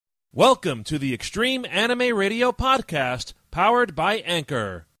Welcome to the Extreme Anime Radio Podcast, powered by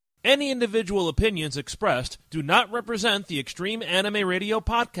Anchor. Any individual opinions expressed do not represent the Extreme Anime Radio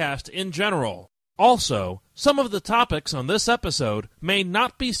Podcast in general. Also, some of the topics on this episode may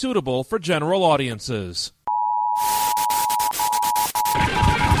not be suitable for general audiences.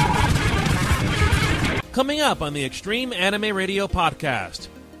 Coming up on the Extreme Anime Radio Podcast,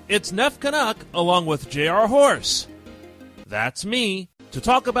 it's Neff Canuck along with J.R. Horse. That's me, to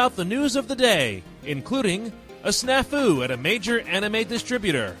talk about the news of the day, including a snafu at a major anime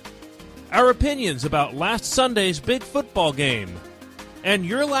distributor, our opinions about last Sunday's big football game, and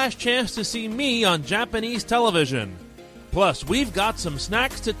your last chance to see me on Japanese television. Plus, we've got some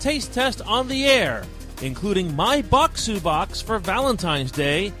snacks to taste test on the air, including my Baksu box for Valentine's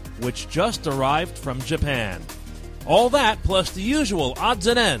Day, which just arrived from Japan. All that plus the usual odds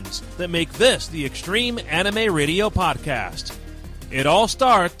and ends that make this the Extreme Anime Radio Podcast. It all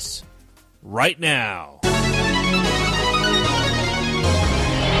starts right now.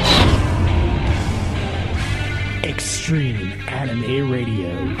 Extreme Anime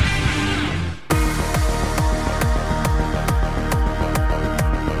Radio.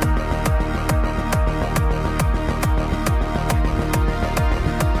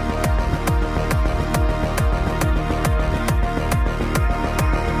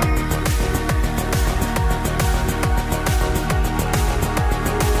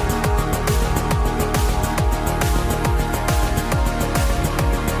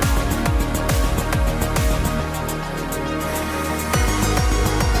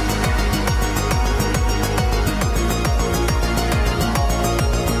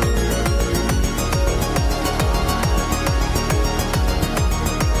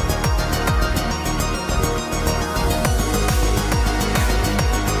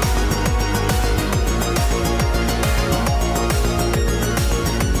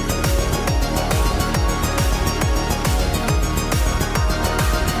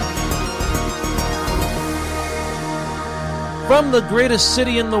 From the greatest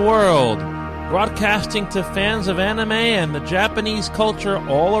city in the world, broadcasting to fans of anime and the Japanese culture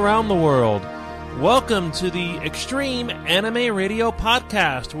all around the world, welcome to the Extreme Anime Radio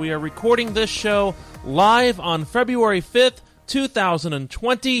Podcast. We are recording this show live on February 5th,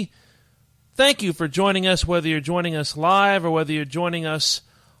 2020. Thank you for joining us, whether you're joining us live or whether you're joining us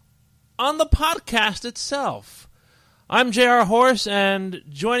on the podcast itself. I'm J.R. Horse, and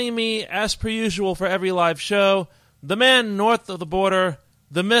joining me, as per usual for every live show, the man north of the border,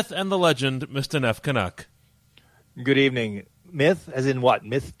 the myth and the legend, Mr. Neff Canuck. Good evening. Myth, as in what?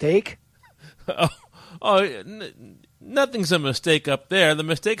 Myth take? Nothing's a mistake up there. The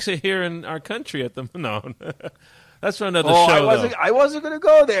mistakes are here in our country at the... No, that's for another show, I wasn't going to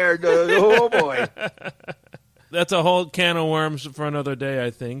go there. Oh, boy. That's a whole can of worms for another day,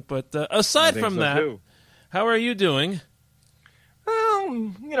 I think. But aside from that, too. How are you doing?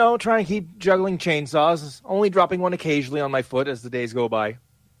 Trying to keep juggling chainsaws, only dropping one occasionally on my foot as the days go by.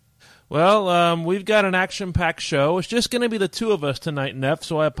 Well, we've got an action-packed show. It's just going to be the two of us tonight, Neff,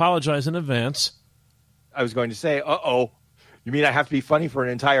 so I apologize in advance. I was going to say, you mean I have to be funny for an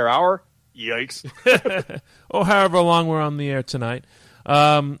entire hour? Yikes. Or however long we're on the air tonight.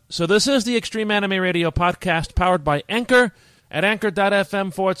 So this is the Extreme Anime Radio Podcast, powered by Anchor. At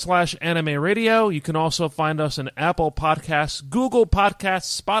anchor.fm/anime radio. You can also find us on Apple Podcasts, Google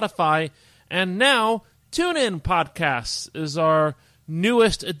Podcasts, Spotify, and now TuneIn Podcasts is our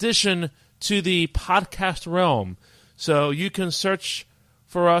newest addition to the podcast realm. So you can search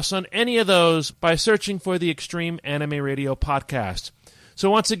for us on any of those by searching for the Extreme Anime Radio Podcast. So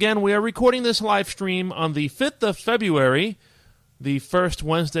once again, we are recording this live stream on the 5th of February, the first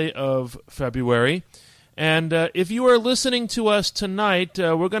Wednesday of February. And if you are listening to us tonight,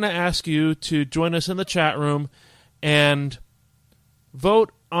 we're going to ask you to join us in the chat room and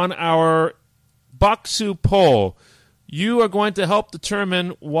vote on our Baksu poll. You are going to help determine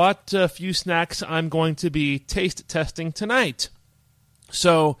what few snacks I'm going to be taste testing tonight.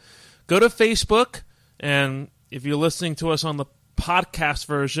 So go to Facebook, and if you're listening to us on the podcast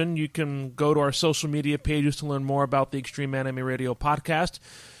version, you can go to our social media pages to learn more about the Extreme Anime Radio Podcast.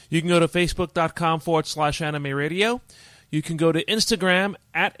 You can go to facebook.com/anime radio. You can go to Instagram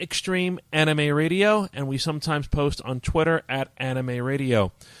at Extreme Anime Radio, and we sometimes post on Twitter at Anime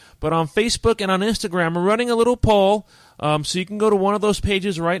Radio. But on Facebook and on Instagram, we're running a little poll, so you can go to one of those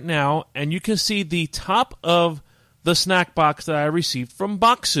pages right now, and you can see the top of the snack box that I received from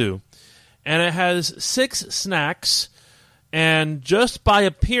Baksu. And it has 6 snacks, and just by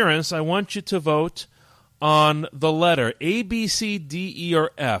appearance, I want you to vote on the letter A, B, C, D, E,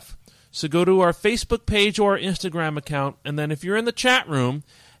 or F. So go to our Facebook page or our Instagram account, and then if you're in the chat room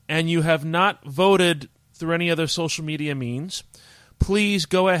and you have not voted through any other social media means, please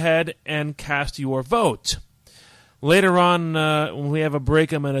go ahead and cast your vote. Later on, when we have a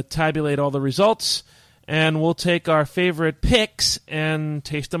break, I'm going to tabulate all the results, and we'll take our favorite picks and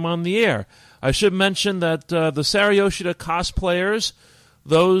taste them on the air. I should mention that the Sarah Yoshida cosplayers,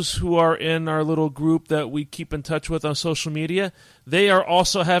 those who are in our little group that we keep in touch with on social media, they are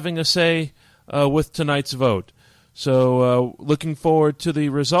also having a say with tonight's vote. So looking forward to the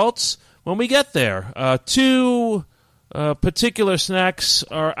results when we get there. Two particular snacks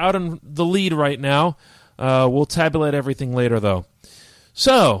are out in the lead right now. We'll tabulate everything later, though.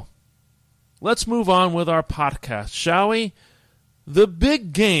 So, let's move on with our podcast, shall we? The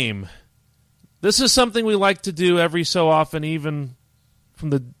big game. This is something we like to do every so often, even from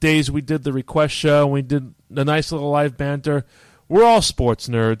the days we did the request show and we did the nice little live banter. We're all sports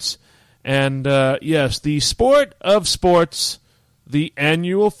nerds. And, yes, the sport of sports, the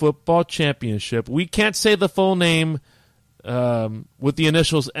annual football championship. We can't say the full name with the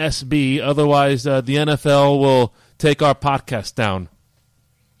initials SB, otherwise the NFL will take our podcast down.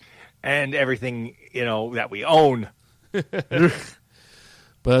 And everything, that we own.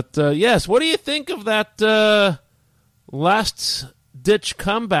 But, yes, what do you think of that last-ditch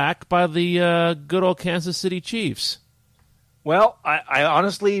comeback by the good old Kansas City Chiefs? Well, I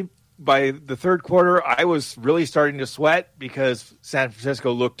honestly, by the third quarter, I was really starting to sweat because San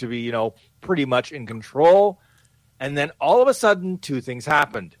Francisco looked to be, pretty much in control. And then all of a sudden, two things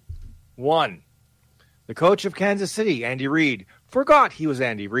happened. One, the coach of Kansas City, Andy Reid, forgot he was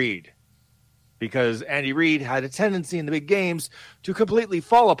Andy Reid because Andy Reid had a tendency in the big games to completely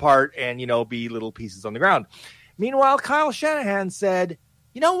fall apart and, be little pieces on the ground. Meanwhile, Kyle Shanahan said,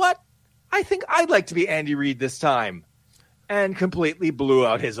 you know what? I think I'd like to be Andy Reid this time, and completely blew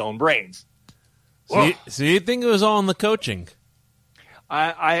out his own brains. So you think it was all in the coaching?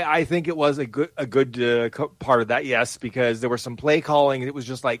 I think it was a good part of that, yes, because there was some play calling. It was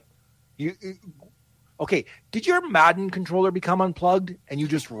just like, okay, did your Madden controller become unplugged and you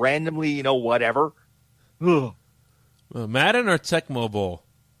just randomly, whatever? Madden or Tecmo Bowl?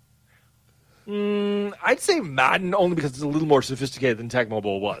 I'd say Madden only because it's a little more sophisticated than Tecmo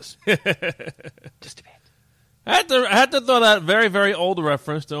Bowl was. Just a bit. I had to throw that very, very old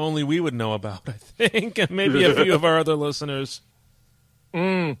reference that only we would know about, I think, and maybe a few of our other listeners.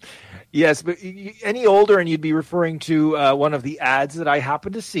 Yes, but any older, and you'd be referring to one of the ads that I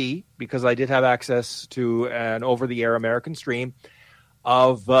happened to see, because I did have access to an over-the-air American stream,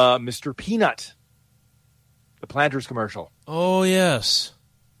 of Mr. Peanut, the Planters commercial. Oh, yes.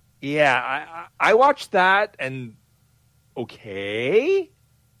 Yeah, I watched that, and okay.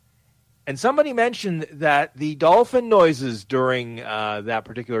 And somebody mentioned that the dolphin noises during that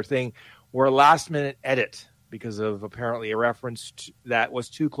particular thing were a last-minute edit, because of apparently a reference that was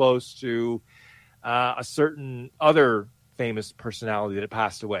too close to a certain other famous personality that had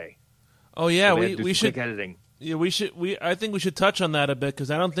passed away. Oh yeah, so we should editing. Yeah, I think we should touch on that a bit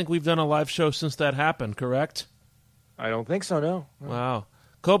because I don't think we've done a live show since that happened. Correct? I don't think so. No. Wow,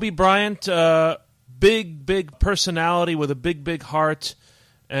 Kobe Bryant, big personality with a big heart,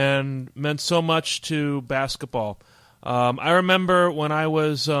 and meant so much to basketball. I remember when I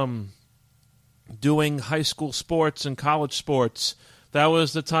was doing high school sports and college sports, that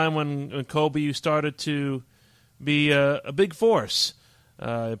was the time when Kobe started to be a big force.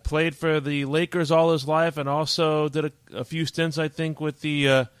 Played for the Lakers all his life and also did a few stints, I think, with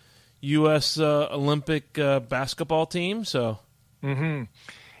the U.S. Olympic basketball team. So,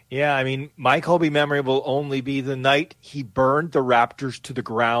 Yeah, I mean, my Kobe memory will only be the night he burned the Raptors to the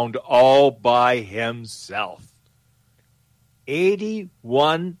ground all by himself.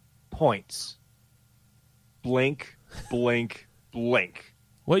 81 points. Blink, blink, blink.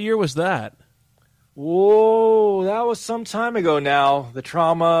 What year was that? Whoa, that was some time ago now. The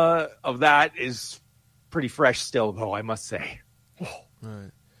trauma of that is pretty fresh still, though, I must say.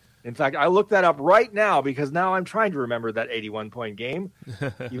 Right. In fact, I looked that up right now because now I'm trying to remember that 81-point game,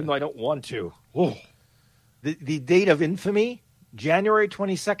 even though I don't want to. Whoa. The date of infamy, January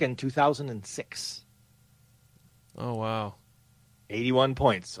 22nd, 2006. Oh, wow. 81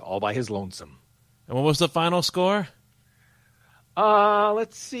 points, all by his lonesome. And what was the final score?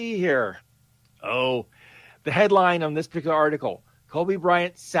 Let's see here. Oh, the headline on this particular article, Kobe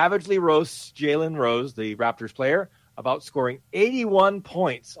Bryant savagely roasts Jalen Rose, the Raptors player, about scoring 81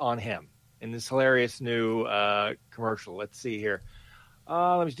 points on him in this hilarious new commercial. Let's see here.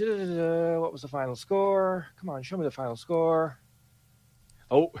 What was the final score? Come on, show me the final score.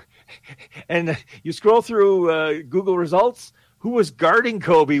 Oh, and you scroll through Google results. Who was guarding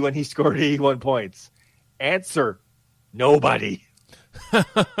Kobe when he scored 81 points? Answer, nobody.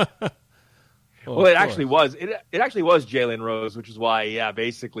 Well, it actually was. It actually was Jalen Rose, which is why,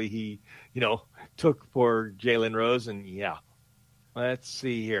 basically he, took for Jalen Rose, and let's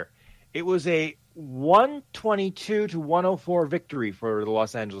see here. It was a 122-104 victory for the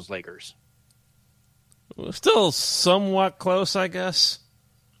Los Angeles Lakers. Still somewhat close, I guess.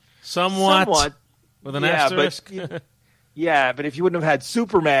 Somewhat. With an asterisk. But if you wouldn't have had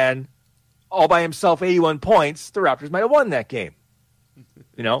Superman all by himself, 81 points, the Raptors might have won that game.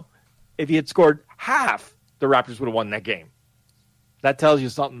 If he had scored half, the Raptors would have won that game. That tells you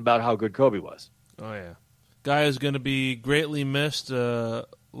something about how good Kobe was. Oh, yeah. Guy is going to be greatly missed. A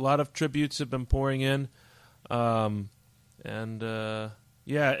lot of tributes have been pouring in. It's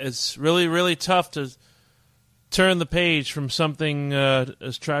really, really tough to turn the page from something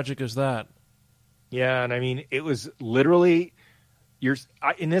as tragic as that. Yeah, and I mean, it was literally,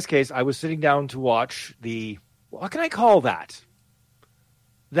 in this case, I was sitting down to watch what can I call that?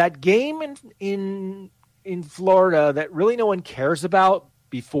 That game in Florida that really no one cares about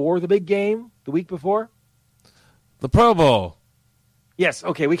before the big game, the week before? The Pro Bowl. Yes,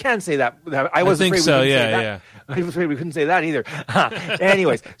 okay, we can say that. I think so, yeah. I was afraid we couldn't say that either.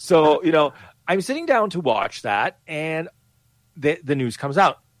 Anyways, so, I'm sitting down to watch that, and the news comes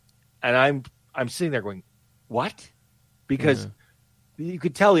out. And I'm sitting there going, what? Because you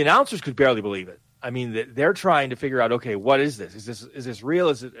could tell the announcers could barely believe it. I mean, they're trying to figure out, okay, what is this? Is this real?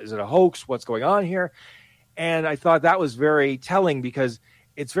 Is it a hoax? What's going on here? And I thought that was very telling because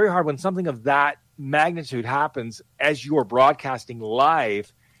it's very hard when something of that magnitude happens as you're broadcasting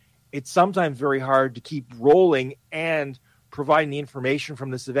live. It's sometimes very hard to keep rolling and providing the information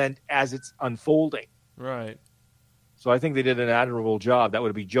from this event as it's unfolding. Right. So I think they did an admirable job. That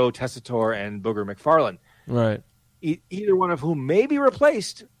would be Joe Tessitore and Booger McFarland. Right. Either one of whom may be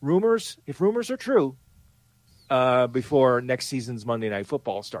replaced, if rumors are true, before next season's Monday Night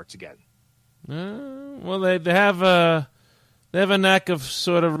Football starts again. Well, they have a knack of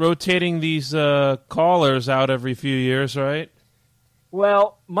sort of rotating these callers out every few years, right?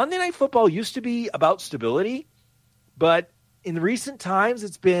 Well, Monday Night Football used to be about stability, but in recent times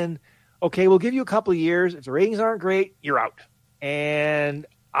it's been, okay, we'll give you a couple of years. If the ratings aren't great, you're out. And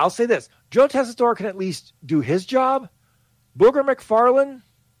I'll say this. Joe Tessitore can at least do his job. Booger McFarland,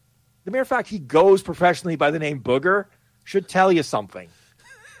 the mere fact he goes professionally by the name Booger should tell you something.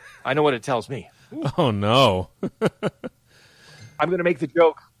 I know what it tells me. Oh, no. I'm going to make the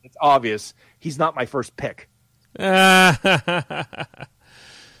joke. It's obvious. He's not my first pick.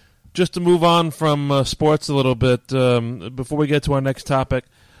 Just to move on from sports a little bit, before we get to our next topic,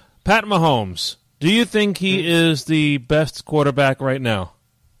 Pat Mahomes, do you think he is the best quarterback right now?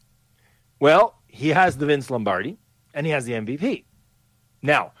 Well, he has the Vince Lombardi, and he has the MVP.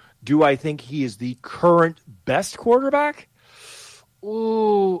 Now, do I think he is the current best quarterback?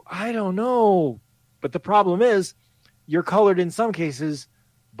 Ooh, I don't know. But the problem is, you're colored in some cases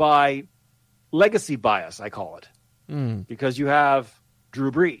by legacy bias, I call it. Because you have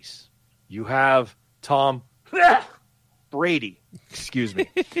Drew Brees. You have Tom Brady. Excuse me.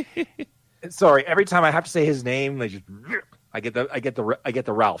 Sorry, every time I have to say his name, I get the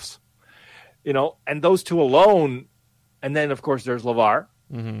Ralphs. And those two alone, and then of course there's LeVar.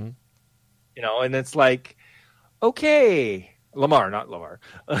 Mm-hmm. And it's like, okay, Lamar, not LeVar.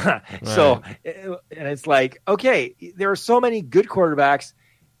 Right. So, and it's like, okay, there are so many good quarterbacks,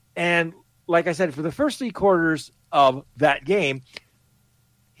 and like I said, for the first 3 quarters of that game,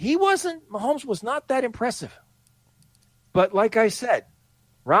 Mahomes was not that impressive. But like I said,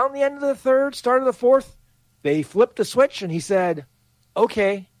 around the end of the third, start of the fourth, they flipped the switch, and he said,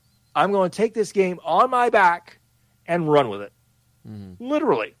 okay, I'm going to take this game on my back and run with it. Mm-hmm.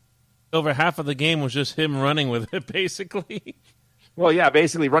 Literally. Over half of the game was just him running with it, basically. Well, yeah,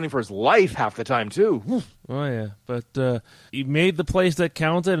 basically running for his life half the time, too. Oh, yeah. But he made the plays that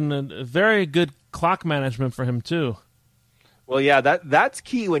counted, and a very good clock management for him, too. Well, yeah, that's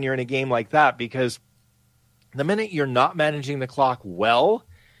key when you're in a game like that, because the minute you're not managing the clock well,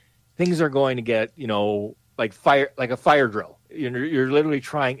 things are going to get, like a fire drill. You're literally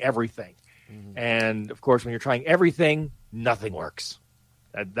trying everything. Mm-hmm. And, of course, when you're trying everything, nothing works.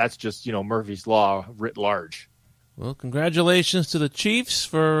 That's just, Murphy's Law writ large. Well, congratulations to the Chiefs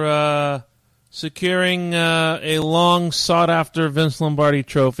for securing a long sought-after Vince Lombardi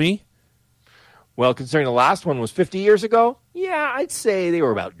trophy. Well, considering the last one was 50 years ago, yeah, I'd say they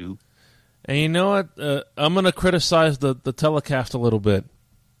were about due. And you know what? I'm going to criticize the telecast a little bit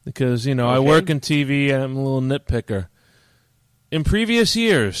because, okay. I work in TV and I'm a little nitpicker. In previous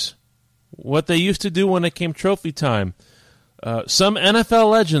years, what they used to do when it came trophy time, some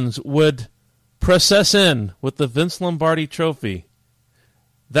NFL legends would process in with the Vince Lombardi trophy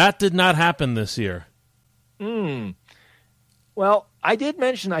That did not happen this year. Well, I did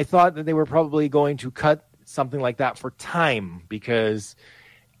mention I thought that they were probably going to cut something like that for time, because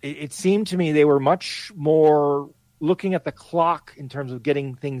it seemed to me they were much more looking at the clock in terms of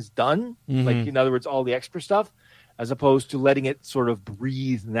getting things done, like, in other words, all the extra stuff, as opposed to letting it sort of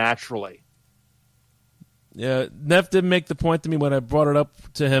breathe naturally. Yeah, Neff did make the point to me when I brought it up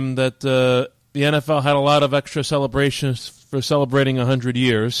to him that the NFL had a lot of extra celebrations for celebrating 100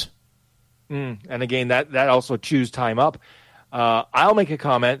 years. And again, that also chews time up. I'll make a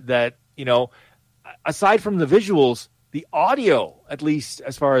comment that, aside from the visuals, the audio, at least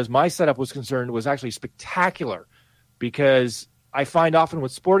as far as my setup was concerned, was actually spectacular, because I find often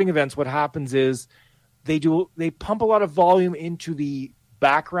with sporting events what happens is they pump a lot of volume into the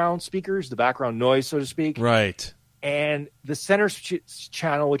background speakers, the background noise, so to speak. Right. And the center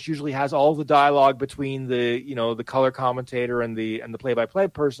channel, which usually has all the dialogue between the color commentator and the play-by-play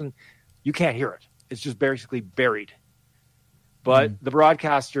person, you can't hear it. It's just basically buried. But the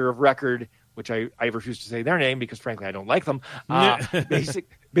broadcaster of record, which I refuse to say their name because, frankly, I don't like them,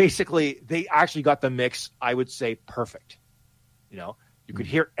 basically, they actually got the mix, I would say, perfect. You could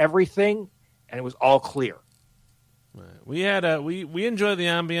hear everything, and it was all clear. Right. We had we enjoyed the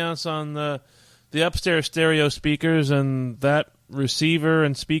ambiance on the upstairs stereo speakers, and that receiver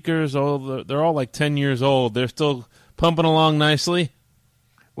and speakers, they're all like 10 years old. They're still pumping along nicely.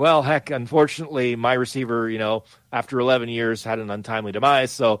 Well, heck, unfortunately, my receiver, after 11 years had an untimely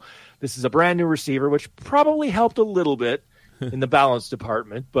demise. So this is a brand new receiver, which probably helped a little bit in the balance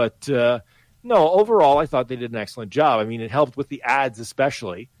department. But no, overall, I thought they did an excellent job. I mean, it helped with the ads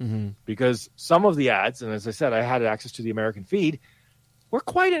especially, because some of the ads, and as I said, I had access to the American feed, were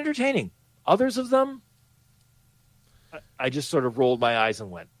quite entertaining. Others of them, I just sort of rolled my eyes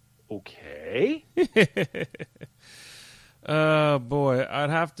and went, okay. Boy, I'd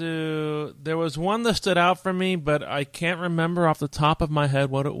have to... There was one that stood out for me, but I can't remember off the top of my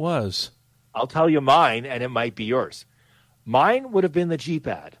head what it was. I'll tell you mine, and it might be yours. Mine would have been the Jeep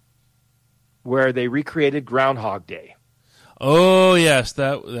ad, where they recreated Groundhog Day. Oh, yes,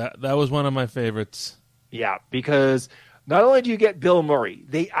 that was one of my favorites. Yeah, because not only do you get Bill Murray,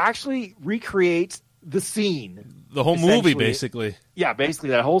 they actually recreate the scene. The whole movie, basically. Yeah, basically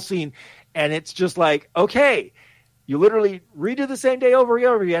that whole scene. And it's just like, okay, you literally redo the same day over and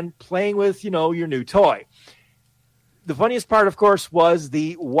over again, playing with, your new toy. The funniest part, of course, was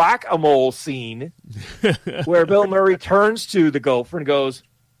the whack-a-mole scene where Bill Murray turns to the gopher and goes,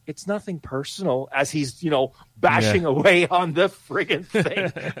 "It's nothing personal," as he's, bashing away on the friggin'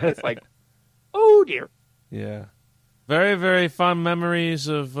 thing. And it's like, oh, dear. Yeah. Very, very fond memories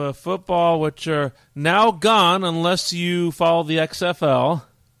of football, which are now gone unless you follow the XFL.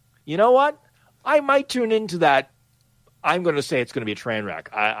 You know what? I might tune into that. I'm going to say it's going to be a train wreck.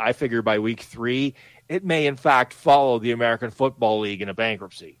 I figure by week 3, it may, in fact, follow the American Football League in a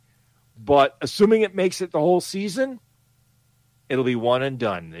bankruptcy. But assuming it makes it the whole season, it'll be one and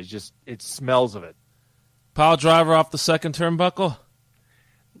done. It smells of it. Pile driver off the second turnbuckle?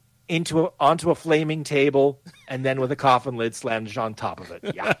 Onto a flaming table, and then with a coffin lid slammed on top of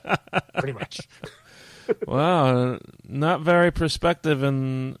it. Yeah, pretty much. Wow, not very perspective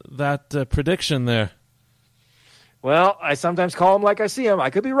in that prediction there. Well, I sometimes call them like I see them. I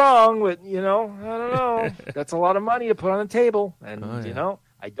could be wrong, but, I don't know. That's a lot of money to put on the table. And,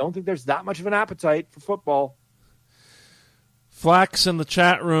 I don't think there's that much of an appetite for football. Flax in the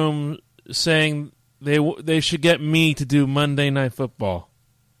chat room saying they should get me to do Monday Night Football.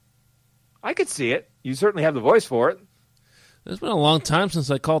 I could see it. You certainly have the voice for it. It's been a long time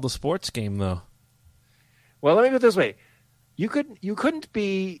since I called a sports game, though. Well, let me put it this way. You couldn't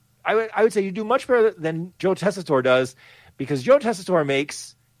be... I would say you do much better than Joe Tessitore does, because Joe Tessitore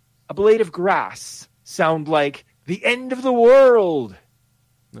makes a blade of grass sound like the end of the world.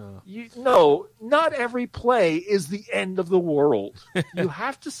 No, not every play is the end of the world. You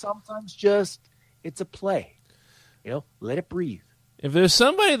have to sometimes it's a play. Let it breathe. If there's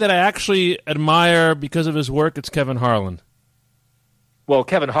somebody that I actually admire because of his work, it's Kevin Harlan. Well,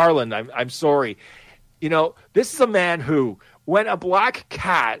 Kevin Harlan, I'm sorry. This is a man who, when a black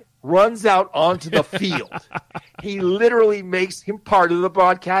cat runs out onto the field, he literally makes him part of the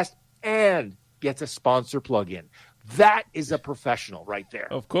broadcast and gets a sponsor plug-in. That is a professional right there.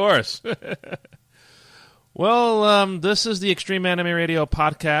 Of course. Well, this is the Extreme Anime Radio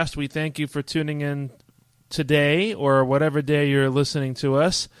podcast. We thank you for tuning in today or whatever day you're listening to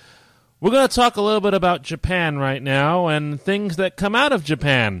us. We're going to talk a little bit about Japan right now and things that come out of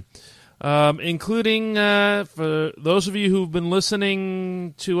Japan. Including, for those of you who've been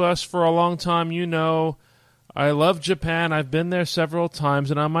listening to us for a long time, I love Japan. I've been there several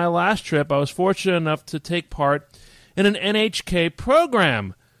times, and on my last trip, I was fortunate enough to take part in an NHK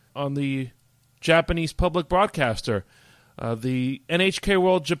program on the Japanese public broadcaster. The NHK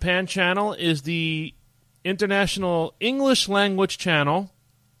World Japan channel is the international English language channel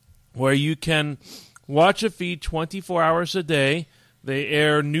where you can watch a feed 24 hours a day. They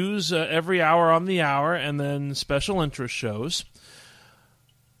air news every hour on the hour and then special interest shows.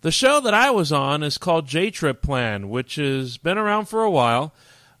 The show that I was on is called J-Trip Plan, which has been around for a while,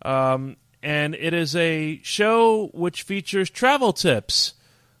 and it is a show which features travel tips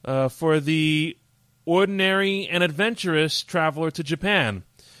for the ordinary and adventurous traveler to Japan.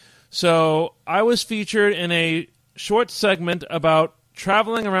 So I was featured in a short segment about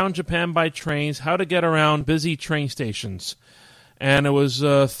traveling around Japan by trains, how to get around busy train stations. And I was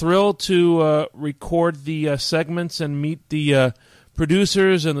thrilled to record the segments and meet the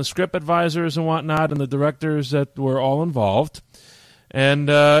producers and the script advisors and whatnot and the directors that were all involved. And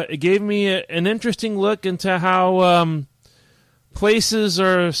it gave me an interesting look into how places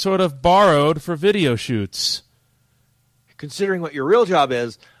are sort of borrowed for video shoots. Considering what your real job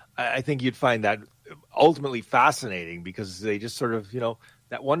is, I think you'd find that ultimately fascinating because they just sort of,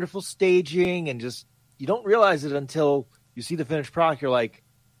 that wonderful staging and just, you don't realize it until you see the finished product. You're like,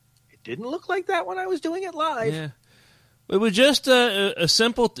 it didn't look like that when I was doing it live. Yeah. It was just a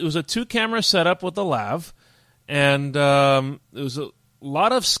simple, it was a 2-camera setup with a lav, and there was a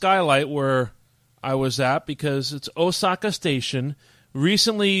lot of skylight where I was at because it's Osaka Station,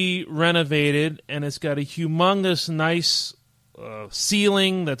 recently renovated, and it's got a humongous, nice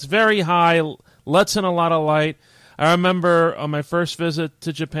ceiling that's very high, lets in a lot of light. I remember on my first visit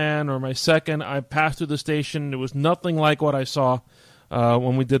to Japan, or my second, I passed through the station. It was nothing like what I saw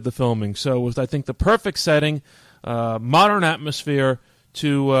when we did the filming. So it was, I think, the perfect setting, modern atmosphere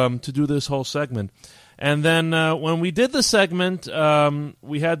to do this whole segment. And then when we did the segment,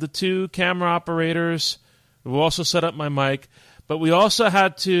 we had the 2 camera operators. We also set up my mic. But we also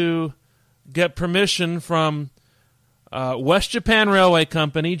had to get permission from West Japan Railway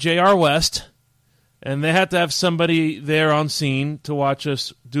Company, JR West, and they had to have somebody there on scene to watch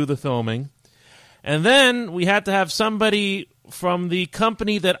us do the filming. And then we had to have somebody from the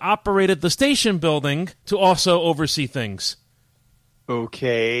company that operated the station building to also oversee things.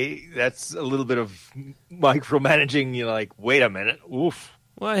 Okay, that's a little bit of micromanaging. You're like, wait a minute, oof.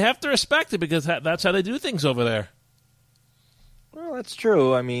 Well, I have to respect it because that's how they do things over there. Well, that's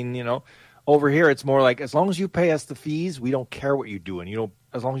true. I mean, over here it's more like, as long as you pay us the fees, we don't care what you do, and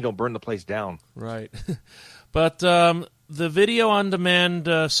as long as you don't burn the place down. Right. But the video on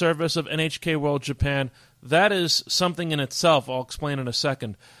demand service of NHK World Japan, that is something in itself. I'll explain in a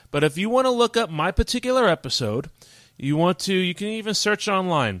second. But if you want to look up my particular episode, you can even search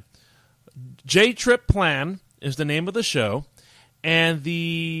online. J-Trip Plan is the name of the show, and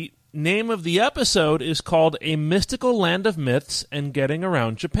the name of the episode is called A Mystical Land of Myths and Getting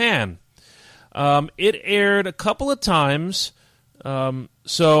Around Japan. It aired a couple of times.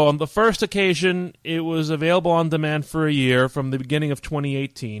 So on the first occasion, it was available on demand for a year from the beginning of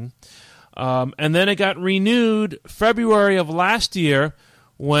 2018. And then it got renewed February of last year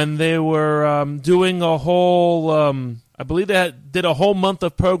when they were doing a whole, I believe they did a whole month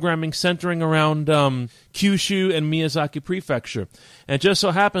of programming centering around Kyushu and Miyazaki Prefecture. And it just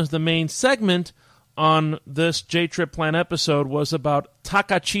so happens the main segment on this J-Trip Plan episode was about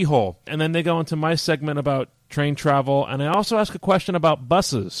Takachiho. And then they go into my segment about train travel, and I also ask a question about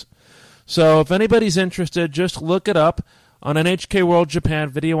buses. So if anybody's interested, just look it up on NHK World Japan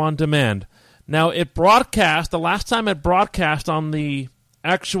Video on Demand. Now, it broadcast, the last time it broadcast on the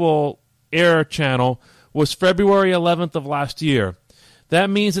actual air channel was February 11th of last year. That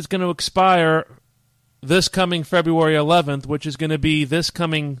means it's going to expire this coming February 11th, which is going to be this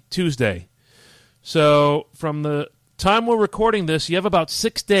coming Tuesday. So from the time we're recording this, you have about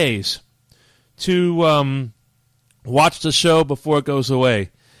 6 days to watch the show before it goes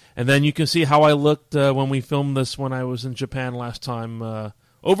away. And then you can see how I looked when we filmed this when I was in Japan last time,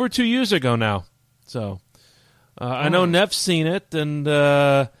 over 2 years ago now. So I know Nev's seen it, and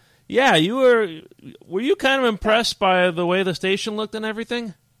yeah, were you kind of impressed by the way the station looked and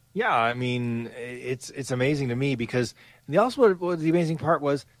everything? Yeah, I mean, it's amazing to me because also what the amazing part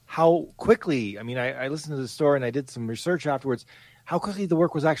was how quickly, I mean, I listened to the story and I did some research afterwards, how quickly the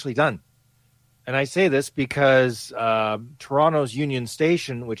work was actually done. And I say this because Toronto's Union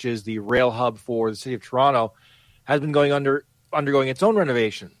Station, which is the rail hub for the city of Toronto, has been undergoing its own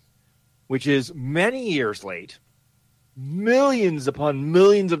renovation, which is many years late, millions upon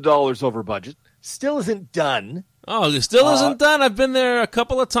millions of dollars over budget, still isn't done. Oh, it still isn't done? I've been there a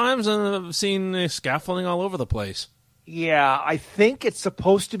couple of times and I've seen scaffolding all over the place. Yeah, I think it's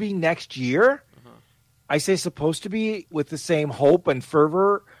supposed to be next year. I say supposed to be with the same hope and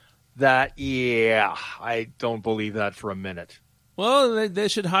fervor that, I don't believe that for a minute. Well, they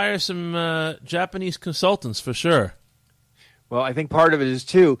should hire some Japanese consultants for sure. Well, I think part of it is,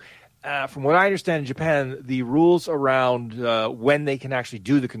 too, from what I understand in Japan, the rules around when they can actually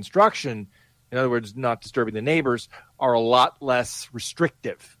do the construction, in other words, not disturbing the neighbors, are a lot less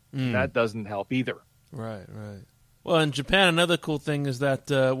restrictive. That doesn't help either. Right. Well, in Japan, another cool thing is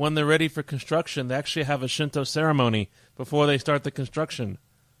that when they're ready for construction, they actually have a Shinto ceremony before they start the construction.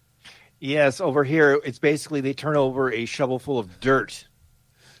 Yes, over here, it's basically they turn over a shovel full of dirt.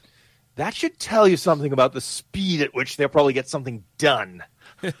 That should tell you something about the speed at which they'll probably get something done.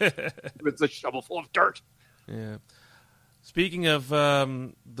 It's a shovel full of dirt. Yeah. Speaking of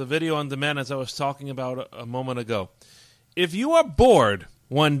the video on demand, as I was talking about a moment ago, if you are bored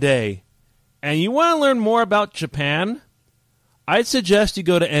one day and you want to learn more about Japan, I'd suggest you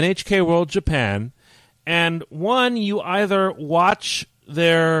go to NHK World Japan, and one, you either watch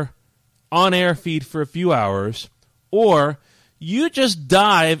their on-air feed for a few hours, or you just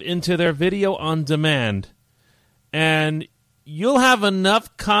dive into their video on demand, and you'll have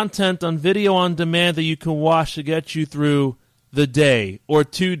enough content on video on demand that you can watch to get you through the day, or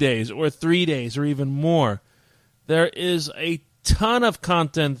 2 days, or 3 days, or even more. There is a ton of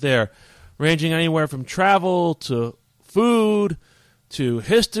content there, ranging anywhere from travel to food to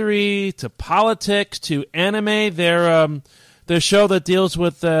history to politics to anime. Their show that deals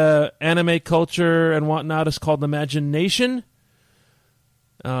with anime culture and whatnot is called Imagination.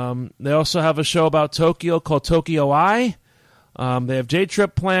 They also have a show about Tokyo called Tokyo Eye. They have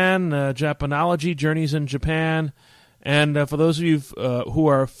J-Trip Plan, Japanology, Journeys in Japan. And for those of you who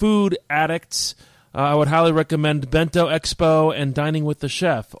are food addicts, I would highly recommend Bento Expo and Dining with the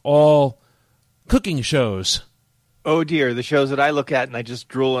Chef, all cooking shows. Oh, dear. The shows that I look at and I just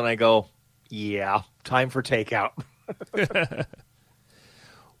drool and I go, yeah, time for takeout.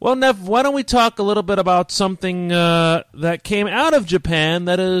 Well, Nev, why don't we talk a little bit about something that came out of Japan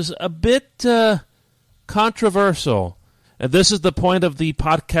that is a bit controversial. And this is the point of the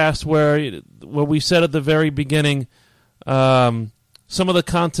podcast where we said at the very beginning, some of the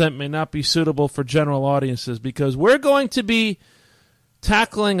content may not be suitable for general audiences because we're going to be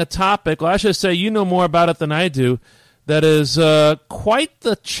tackling a topic, well, I should say you know more about it than I do, that is quite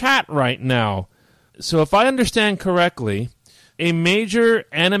the chat right now. So if I understand correctly, a major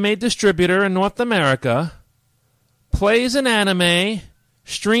anime distributor in North America plays an anime,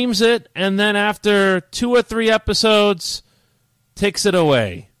 streams it, and then after 2 or 3 episodes, takes it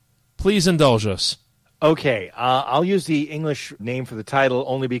away. Please indulge us. Okay, I'll use the English name for the title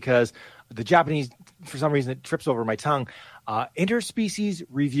only because the Japanese, for some reason, it trips over my tongue. Interspecies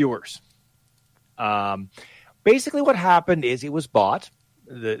Reviewers. Basically what happened is it was bought,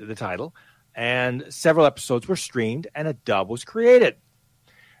 the title, and several episodes were streamed, and a dub was created.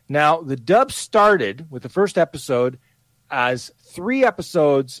 Now, the dub started with the first episode as 3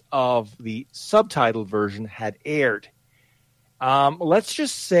 episodes of the subtitled version had aired. Let's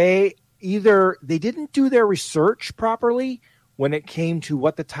just say either they didn't do their research properly when it came to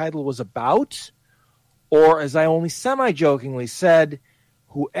what the title was about, or as I only semi-jokingly said,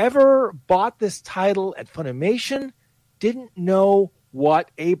 whoever bought this title at Funimation didn't know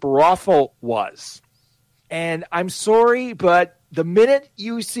what a brothel was. And I'm sorry, but the minute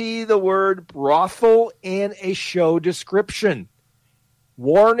you see the word brothel in a show description,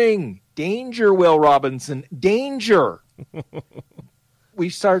 warning, danger, Will Robinson, danger. We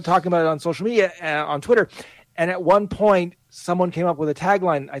started talking about it on social media, on Twitter, and at one point, someone came up with a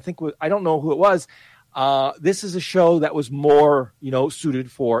tagline. I don't know who it was. This is a show that was more, suited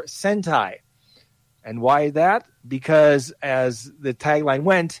for Sentai. And why that? Because as the tagline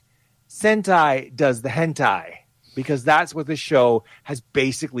went, Sentai does the hentai. Because that's what the show has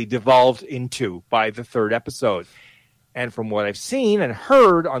basically devolved into by the 3rd episode. And from what I've seen and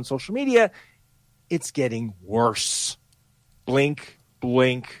heard on social media, it's getting worse. Blink,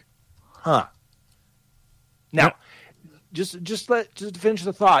 blink, huh. Now, just to finish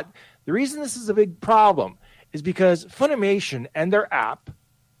the thought, the reason this is a big problem is because Funimation and their app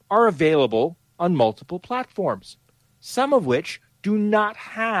are available on multiple platforms, some of which do not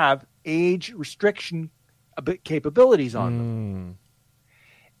have age restriction capabilities on them.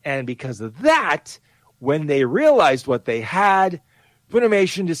 And because of that, when they realized what they had,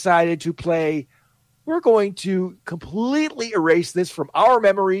 Funimation decided to play, we're going to completely erase this from our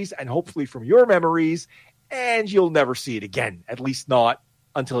memories and hopefully from your memories, and you'll never see it again, at least not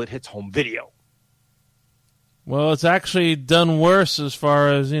until it hits home video. Well, it's actually done worse as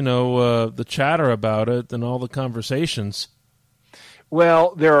far as, the chatter about it than all the conversations.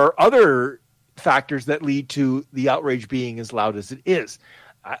 Well, there are other factors that lead to the outrage being as loud as it is.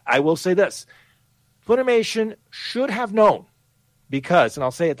 I will say this. Funimation should have known because, and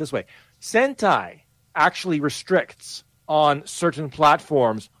I'll say it this way, Sentai actually restricts on certain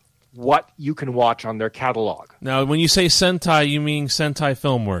platforms what you can watch on their catalog. Now, when you say Sentai, you mean Sentai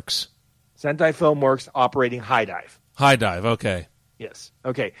Filmworks? Sentai Filmworks operating High Dive. High Dive, okay. Yes.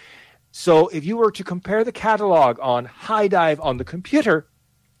 Okay. So if you were to compare the catalog on High Dive on the computer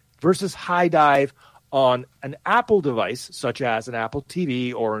versus High Dive on an Apple device, such as an Apple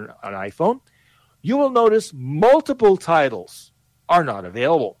TV or an iPhone, you will notice multiple titles are not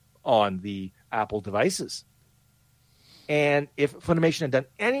available on the Apple devices. And if Funimation had done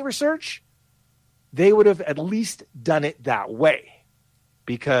any research, they would have at least done it that way,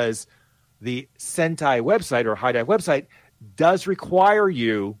 because the Sentai website or High Dive website does require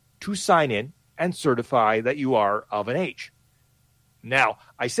you to sign in and certify that you are of an age. Now,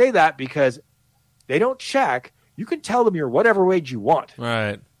 I say that because they don't check. You can tell them you're whatever age you want.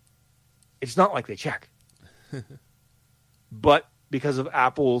 Right. It's not like they check. But because of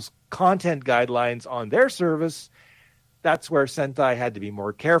Apple's content guidelines on their service, that's where Sentai had to be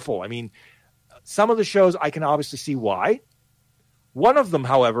more careful. I mean, some of the shows I can obviously see why. One of them,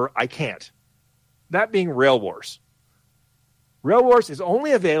 however, I can't. That being Rail Wars. Rail Wars is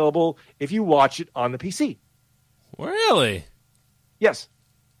only available if you watch it on the PC. Really? Yes.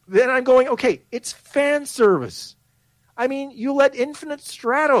 Then I'm going, okay, it's fan service. I mean, you let Infinite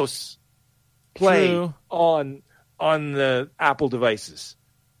Stratos play True. on the Apple devices.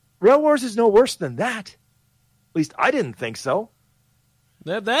 Rail Wars is no worse than that. At least I didn't think so.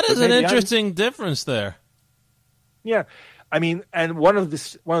 That But is an maybe interesting difference there. Yeah. I mean, and one of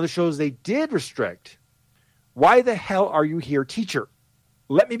the shows they did restrict, Why the Hell Are You Here, Teacher?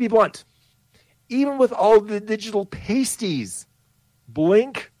 Let me be blunt. Even with all the digital pasties,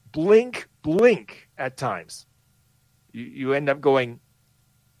 blink, blink, blink at times. You end up going,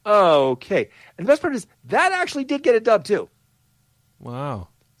 oh, okay. And the best part is that actually did get a dub too. Wow.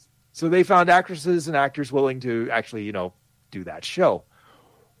 So they found actresses and actors willing to actually, do that show.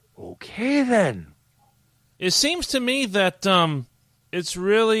 Okay, then. It seems to me that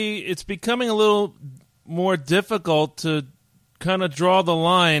it's becoming a little more difficult to kind of draw the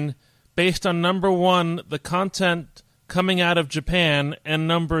line based on, number one, the content coming out of Japan, and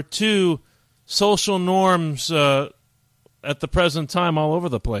number two, social norms at the present time all over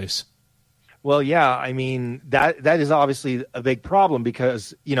the place. Well, yeah, I mean, that is obviously a big problem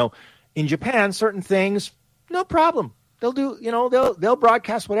because, in Japan, certain things, no problem. They'll do, they'll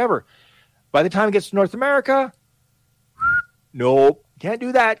broadcast whatever. By the time it gets to North America, nope, can't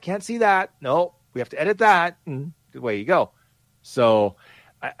do that, can't see that. Nope, we have to edit that, and away you go. So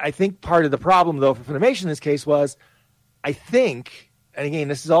I think part of the problem, though, for Funimation in this case was, I think, and again,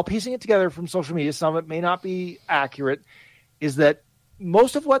 this is all piecing it together from social media, some of it may not be accurate, is that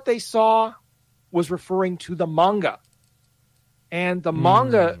most of what they saw was referring to the manga. And the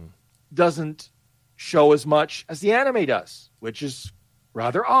manga doesn't show as much as the anime does, which is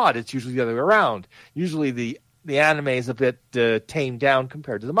rather odd. It's usually the other way around. Usually the anime is a bit tamed down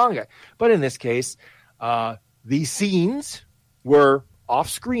compared to the manga. But in this case, these scenes were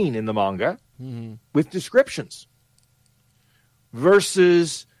off-screen in the manga with descriptions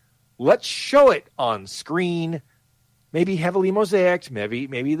versus let's show it on screen, maybe heavily mosaicked,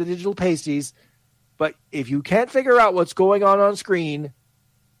 maybe the digital pasties. But if you can't figure out what's going on screen,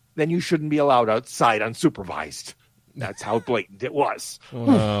 then you shouldn't be allowed outside unsupervised. That's how blatant it was.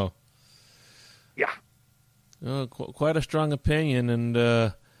 Wow. Yeah. Oh, quite a strong opinion,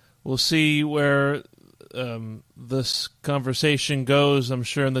 and we'll see where this conversation goes. I'm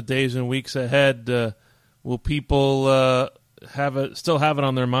sure in the days and weeks ahead, will people still have it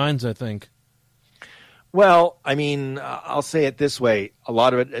on their minds, I think. Well, I mean, I'll say it this way. A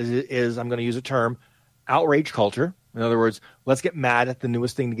lot of it is I'm going to use a term, outrage culture. In other words, let's get mad at the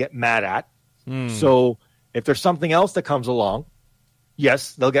newest thing to get mad at. So if there's something else that comes along,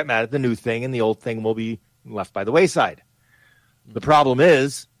 yes, they'll get mad at the new thing, and the old thing will be left by the wayside. The problem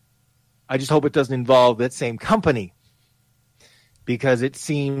is, I just hope it doesn't involve that same company, because it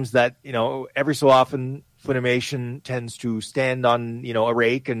seems that, every so often Funimation tends to stand on, a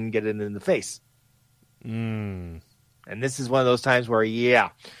rake and get it in the face. And this is one of those times where, you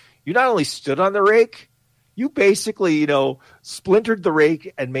not only stood on the rake, you basically, splintered the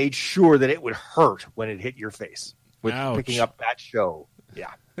rake and made sure that it would hurt when it hit your face with picking up that show.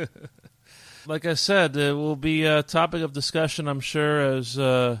 Yeah. Like I said, it will be a topic of discussion, I'm sure, as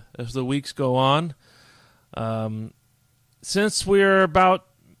the weeks go on. Since we're about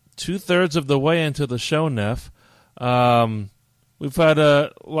 2/3 of the way into the show, Neff, we've had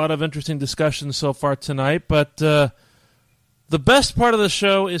a lot of interesting discussions so far tonight, but the best part of the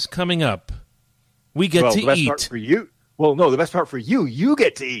show is coming up. We get to the best eat. Part for you. Well, no, the best part for you, you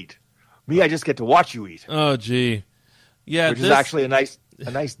get to eat. Me, I just get to watch you eat. Oh, gee. Yeah, which is actually a nice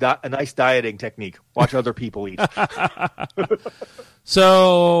dieting technique. Watch other people eat.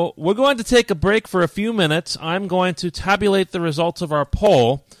 So we're going to take a break for a few minutes. I'm going to tabulate the results of our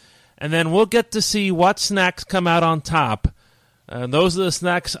poll, and then we'll get to see what snacks come out on top. And those are the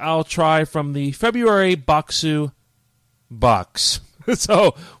snacks I'll try from the February Boxu box.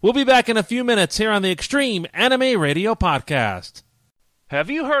 So we'll be back in a few minutes here on the Extreme Anime Radio Podcast. Have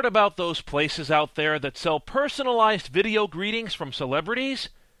you heard about those places out there that sell personalized video greetings from celebrities?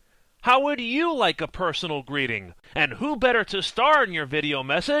 How would you like a personal greeting? And who better to star in your video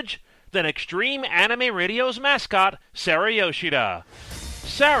message than Extreme Anime Radio's mascot, Sarah Yoshida?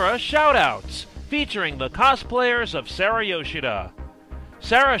 Sarah Shoutouts, featuring the cosplayers of Sarah Yoshida.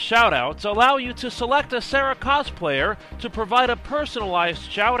 Sarah Shoutouts allow you to select a Sarah cosplayer to provide a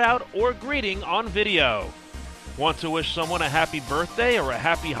personalized shoutout or greeting on video. Want to wish someone a happy birthday or a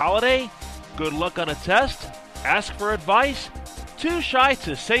happy holiday? Good luck on a test? Ask for advice? Too shy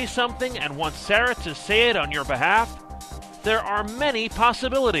to say something and want Sarah to say it on your behalf? There are many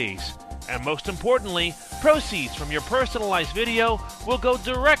possibilities. And most importantly, proceeds from your personalized video will go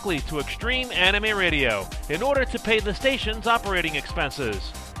directly to Extreme Anime Radio in order to pay the station's operating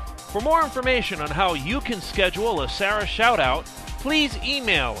expenses. For more information on how you can schedule a Sarah shoutout, please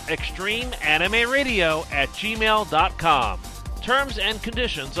email extremeanimeradio@gmail.com. Terms and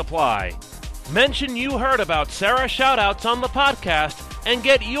conditions apply. Mention you heard about Sarah Shoutouts on the podcast and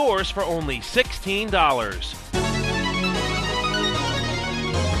get yours for only $16.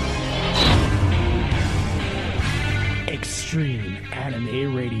 Extreme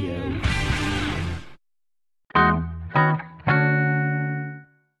Anime Radio.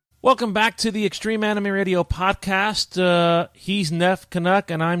 Welcome back to the Extreme Anime Radio Podcast. He's Neff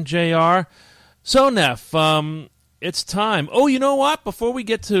Canuck and I'm JR. So, Neff, it's time. Oh, you know what? Before we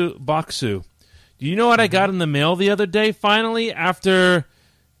get to Boxu, do you know what I got in the mail the other day, finally, after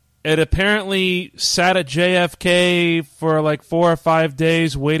it apparently sat at JFK for like 4 or 5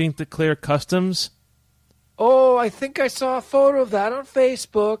 days waiting to clear customs? Oh, I think I saw a photo of that on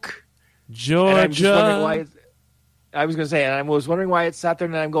Facebook. Georgia. And I'm just wondering why I was going to say, and I was wondering why it sat there,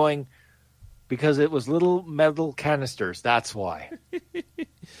 and I'm going, because it was little metal canisters. That's why.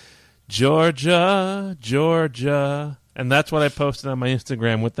 Georgia, Georgia. And that's what I posted on my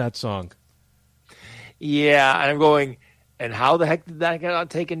Instagram with that song. Yeah, and I'm going, and how the heck did that get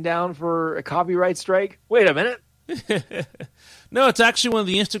taken down for a copyright strike? Wait a minute. No, it's actually one of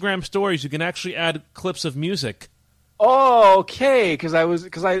the Instagram stories. You can actually add clips of music. Oh, okay. Because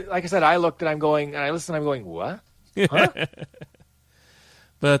like I said, I looked and I'm going, and I listened, and I'm going, what? Huh?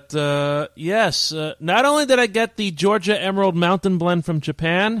 But yes, not only did I get the Georgia Emerald Mountain Blend from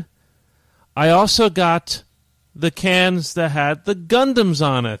Japan, I also got the cans that had the Gundams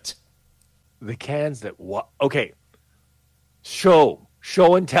on it. The cans that what? Okay. Show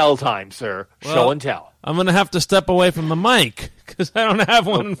and tell time, sir. Well, show and tell. I'm going to have to step away from the mic because I don't have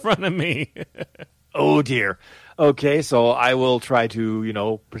one in front of me. Oh, dear. Okay, so I will try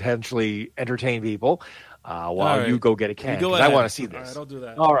to, potentially entertain people while you go get a can. Because I want to see this. All right, I'll do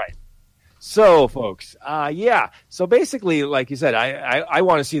that. All right. So, folks, So basically, like you said, I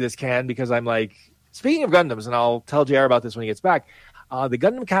want to see this can because I'm like, speaking of Gundams, and I'll tell JR about this when he gets back, the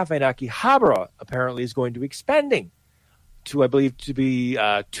Gundam Cafe in Akihabara apparently is going to be expanding to, I believe, to be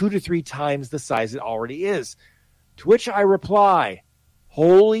 2 to 3 times the size it already is. To which I reply,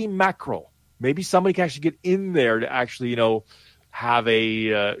 holy mackerel. Maybe somebody can actually get in there to actually, have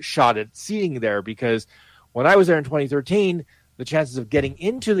a shot at seeing there. Because when I was there in 2013, the chances of getting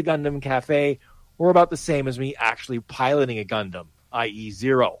into the Gundam Cafe were about the same as me actually piloting a Gundam, i.e.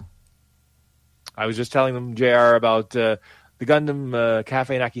 0. I was just telling them, JR, about the Gundam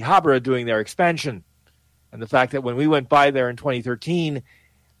Cafe in Akihabara doing their expansion. And the fact that when we went by there in 2013,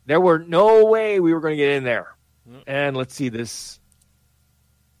 there were no way we were going to get in there. And let's see this.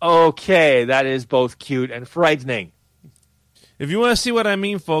 Okay, that is both cute and frightening. If you want to see what I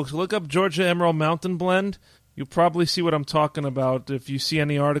mean, folks, look up Georgia Emerald Mountain Blend. You'll probably see what I'm talking about if you see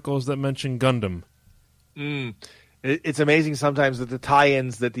any articles that mention Gundam. It's amazing sometimes that the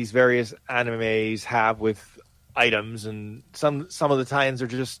tie-ins that these various animes have with items, and some of the tie-ins are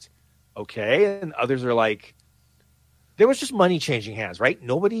just okay, and others are like, there was just money changing hands, right?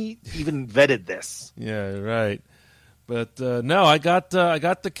 Nobody even vetted this. Yeah, right. But no, I got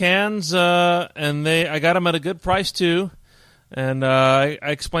the cans, and I got them at a good price too. And I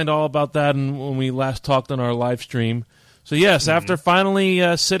explained all about that when we last talked on our live stream. So yes, after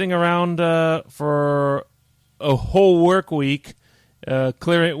finally sitting around for a whole work week,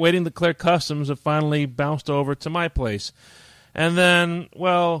 waiting to clear customs, it finally bounced over to my place. And then,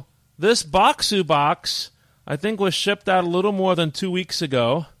 well, this Boxu box I think was shipped out a little more than 2 weeks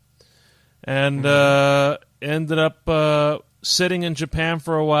ago, and ended up sitting in Japan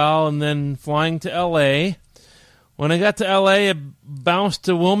for a while and then flying to L.A. When I got to L.A., it bounced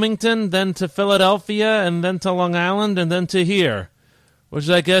to Wilmington, then to Philadelphia, and then to Long Island, and then to here, which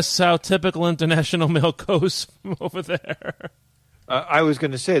I guess is how typical international mail goes from over there. I was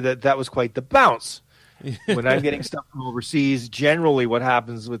going to say that was quite the bounce. When I'm getting stuff from overseas, generally what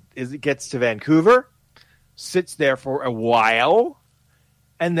happens is it gets to Vancouver, sits there for a while,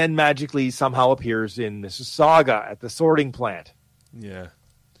 and then magically somehow appears in Mississauga at the sorting plant. Yeah.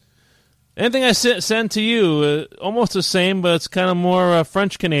 Anything I send to you, almost the same, but it's kind of more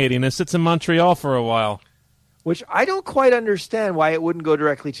French-Canadian. It sits in Montreal for a while. Which I don't quite understand why it wouldn't go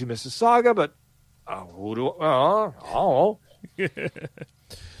directly to Mississauga, but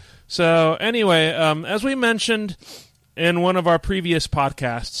So anyway, as we mentioned in one of our previous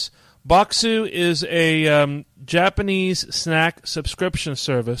podcasts, Boxu is a Japanese snack subscription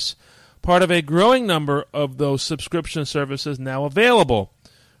service, part of a growing number of those subscription services now available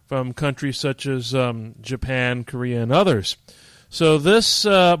from countries such as Japan, Korea, and others. So this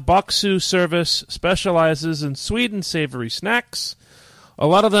Boxu service specializes in sweet and savory snacks, a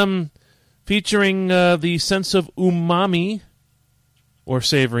lot of them featuring the sense of umami, or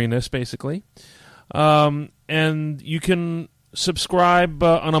savoriness, basically. And you can subscribe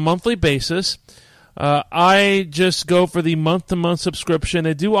on a monthly basis. I just go for the month-to-month subscription.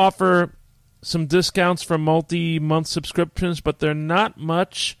 They do offer some discounts for multi-month subscriptions, but they're not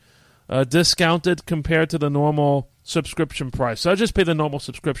much discounted compared to the normal subscription price. So I just pay the normal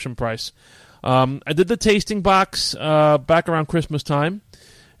subscription price. I did the tasting box back around Christmas time,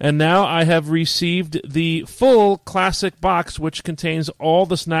 and now I have received the full classic box, which contains all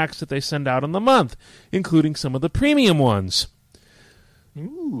the snacks that they send out in the month, including some of the premium ones.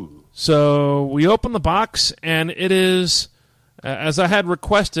 Ooh. So we open the box, and it is, as I had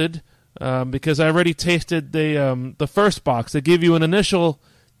requested, because I already tasted the first box. They give you an initial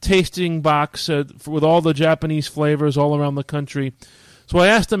tasting box with all the Japanese flavors all around the country. So I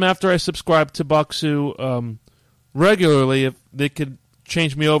asked them after I subscribed to Boxu regularly if they could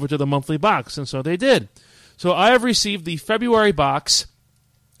change me over to the monthly box, and so they did. So I have received the February box,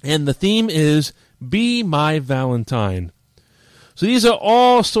 and the theme is Be My Valentine. So these are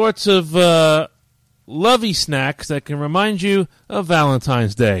all sorts of lovey snacks that can remind you of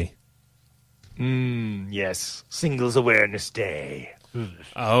Valentine's Day. Yes. Singles Awareness Day.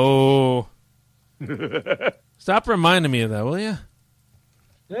 Oh. Stop reminding me of that, will you?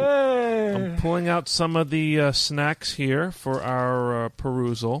 Hey. I'm pulling out some of the snacks here for our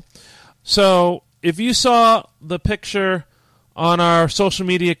perusal. So, if you saw the picture on our social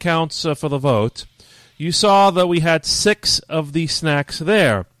media accounts for the vote, you saw that we had 6 of these snacks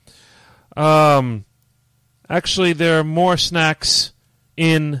there. Actually, there are more snacks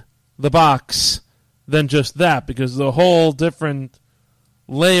in the box than just that, because the whole different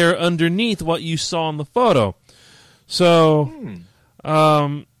layer underneath what you saw in the photo. So,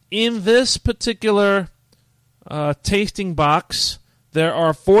 in this particular tasting box, there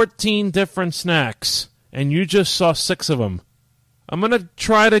are 14 different snacks, and you just saw 6 of them. I'm going to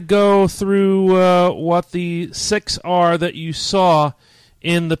try to go through what the 6 are that you saw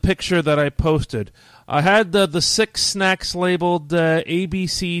in the picture that I posted. I had the 6 snacks labeled A, B,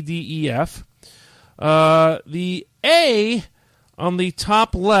 C, D, E, F. The A on the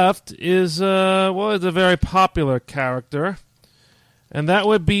top left is, is a very popular character, and that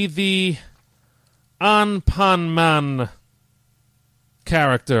would be the Anpanman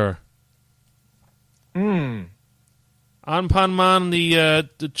character. Anpanman,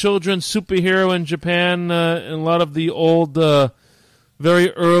 the children's superhero in Japan, in a lot of the old,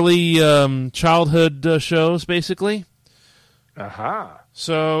 very early childhood shows, basically. Aha.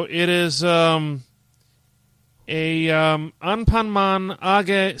 So it is a Anpanman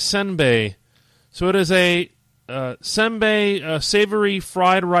Age Senbei. So it is a senbei, savory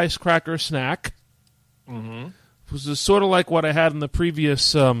fried rice cracker snack. Mm-hmm. This is sort of like what I had in the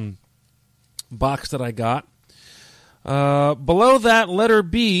previous box that I got. Below that, letter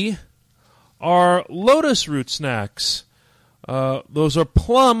B, are lotus root snacks. Those are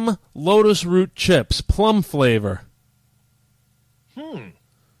plum lotus root chips, plum flavor.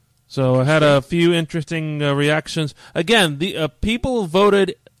 So I had a few interesting reactions. Again, the people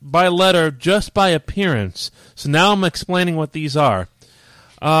voted by letter just by appearance. So now I'm explaining what these are.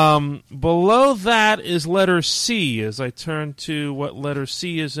 Below that is letter C, as I turn to what letter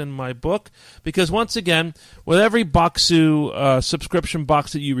C is in my book. Because once again, with every Boxu subscription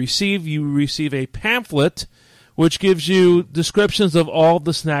box that you receive a pamphlet which gives you descriptions of all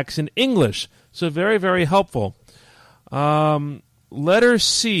the snacks in English. So very, very helpful. Letter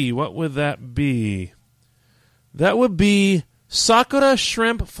C, what would that be? That would be Sakura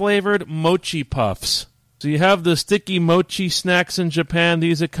shrimp-flavored mochi puffs. So you have the sticky mochi snacks in Japan.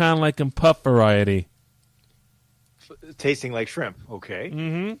 These are kind of like in puff variety. Tasting like shrimp. Okay.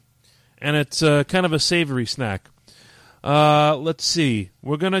 Mm-hmm. And it's kind of a savory snack. Let's see.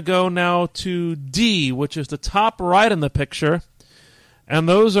 We're going to go now to D, which is the top right in the picture. And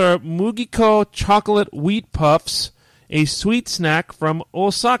those are Mugiko chocolate wheat puffs, a sweet snack from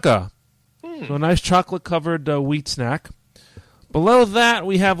Osaka. So a nice chocolate-covered wheat snack. Below that,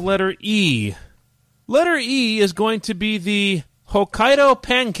 we have letter E. Letter E is going to be the Hokkaido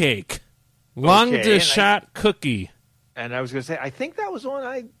pancake, langue de chat cookie. And I was going to say, I think that was the one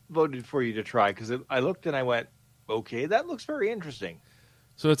I voted for you to try, because I looked and I went, okay, that looks very interesting.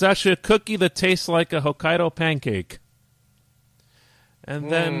 So it's actually a cookie that tastes like a Hokkaido pancake. And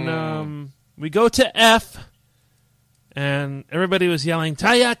then we go to F, and everybody was yelling,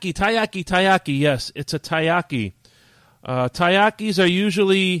 taiyaki, taiyaki, taiyaki. Yes, it's a taiyaki. Taiyakis are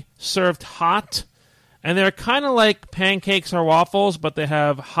usually served hot, and they're kind of like pancakes or waffles, but they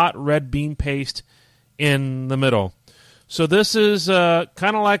have hot red bean paste in the middle. So this is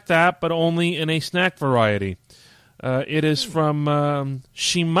kind of like that, but only in a snack variety. It is from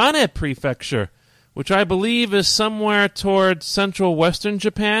Shimane Prefecture, which I believe is somewhere towards central western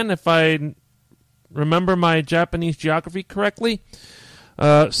Japan, if I remember my Japanese geography correctly.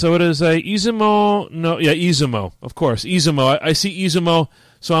 So it is a Izumo, of course, Izumo. I see Izumo,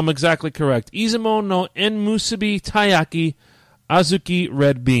 so I'm exactly correct. Izumo no Enmusubi Taiyaki Azuki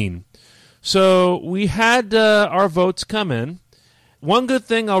Red Bean. So we had our votes come in. One good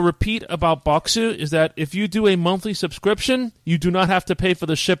thing I'll repeat about Boxu is that if you do a monthly subscription, you do not have to pay for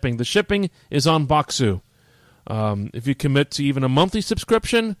the shipping. The shipping is on Boxu. If you commit to even a monthly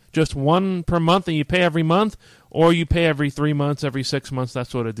subscription, just one per month and you pay every month, or you pay every 3 months, every 6 months, that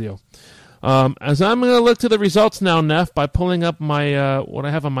sort of deal. As I'm going to look to the results now, Neff, by pulling up my what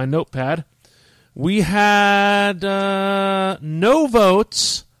I have on my notepad, we had no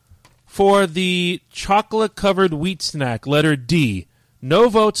votes for the chocolate-covered wheat snack, letter D. No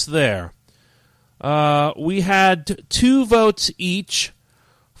votes there. We had 2 votes each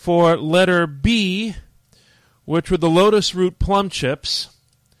for letter B, which were the lotus root plum chips.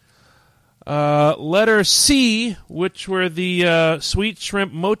 Letter C, which were the sweet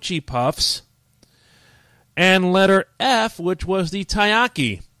shrimp mochi puffs. And letter F, which was the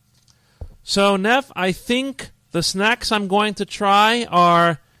taiyaki. So, Neff, I think the snacks I'm going to try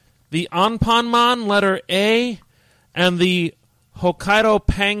are the Anpanman, letter A, and the Hokkaido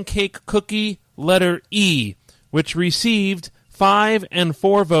pancake cookie, letter E, which received 5 and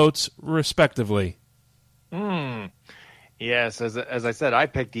 4 votes, respectively. Yes, as I said, I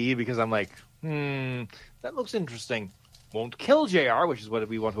picked E because I'm like, that looks interesting. Won't kill JR, which is what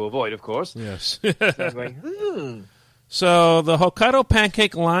we want to avoid, of course. Yes. So I'm going, So the Hokkaido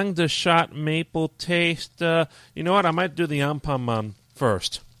pancake langue de chat maple taste, you know what, I might do the Anpanman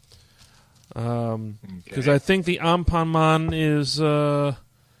first. Because I think the Anpanman is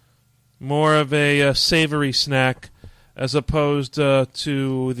more of a savory snack as opposed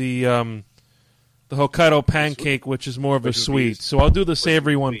to the Hokkaido pancake, which is more of a sweet. So I'll do the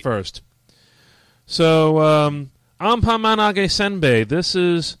savory one first. So Anpanman Age Senbei. This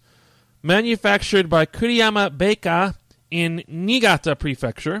is manufactured by Kuriyama Beika in Niigata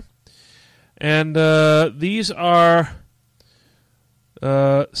Prefecture. And these are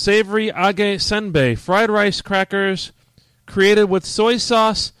savory age senbei, fried rice crackers created with soy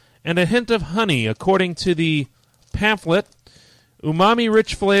sauce and a hint of honey, according to the pamphlet.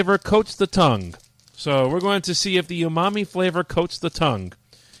 Umami-rich flavor coats the tongue. So we're going to see if the umami flavor coats the tongue.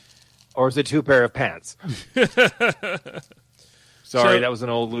 or is it 2 pair of pants? Sorry, that was an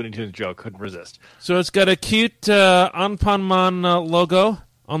old Looney Tunes joke. Couldn't resist. So it's got a cute Anpanman logo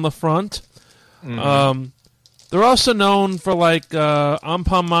on the front. Mm-hmm. They're also known for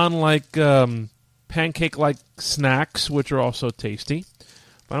Anpanman pancake-like snacks, which are also tasty.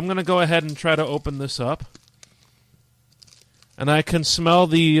 But I'm going to go ahead and try to open this up. And I can smell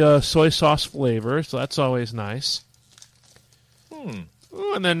the soy sauce flavor, so that's always nice.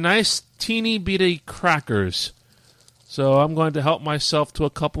 Ooh, and they're nice teeny bitty crackers. So I'm going to help myself to a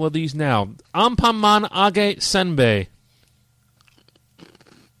couple of these now. Anpanman Age Senbei.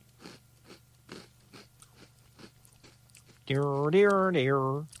 Dear, dear,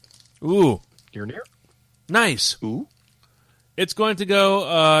 dear. Ooh. Dear, dear. Nice. Ooh. It's going to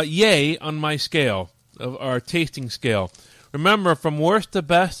go yay on my scale, of our tasting scale. Remember, from worst to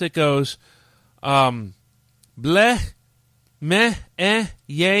best, it goes bleh, meh,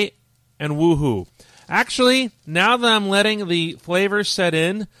 yay, and woohoo. Actually, now that I'm letting the flavors set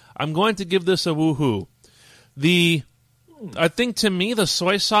in, I'm going to give this a woohoo. I think, to me, the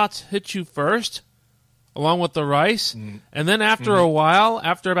soy sauce hits you first, along with the rice, and then after a while,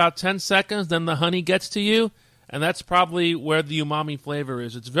 after about 10 seconds, then the honey gets to you, and that's probably where the umami flavor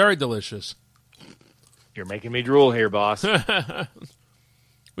is. It's very delicious. You're making me drool here, boss. Well,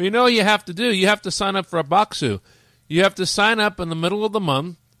 you know what you have to do? You have to sign up for a Boxu. You have to sign up in the middle of the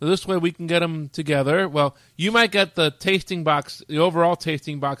month. This way we can get them together. Well, you might get the tasting box, the overall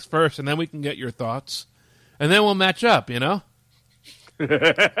tasting box first, and then we can get your thoughts. And then we'll match up, you know?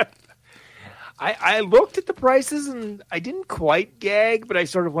 I looked at the prices, and I didn't quite gag, but I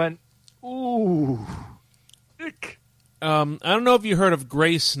sort of went, ooh. Ick. I don't know if you heard of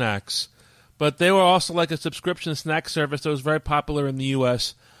Grace Snacks, but they were also like a subscription snack service that was very popular in the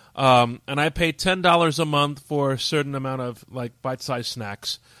U.S., and I paid $10 a month for a certain amount of like bite-sized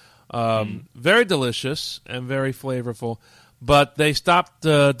snacks. Very delicious and very flavorful. But they stopped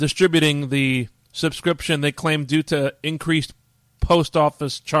distributing the subscription, they claimed, due to increased post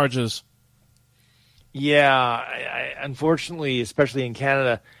office charges. Yeah, I unfortunately, especially in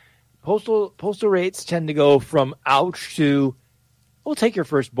Canada, postal rates tend to go from ouch to, we'll take your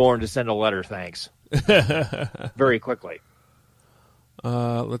firstborn to send a letter, thanks. Very quickly.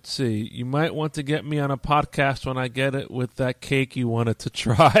 Let's see. You might want to get me on a podcast when I get it with that cake you wanted to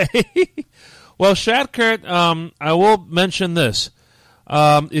try. Well, Shadkurt, I will mention this.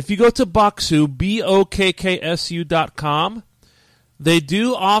 If you go to Boxu, BOKKSU.com, they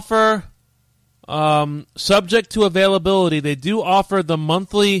do offer, subject to availability, they do offer the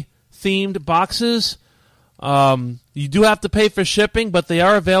monthly themed boxes. You do have to pay for shipping, but they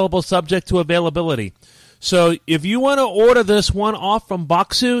are available subject to availability. So if you want to order this one off from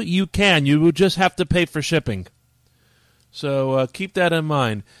Boxu, you can. You would just have to pay for shipping. So keep that in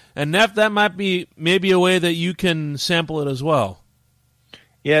mind. And Neff, that might be maybe a way that you can sample it as well.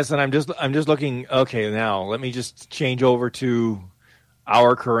 Yes, and I'm just looking. Okay, now let me just change over to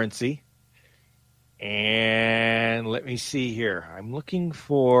our currency, and let me see here. I'm looking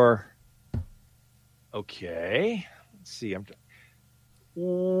for. Okay, let's see.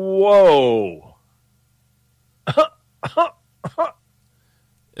 Whoa.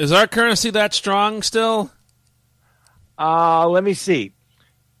 Is our currency that strong still? Let me see.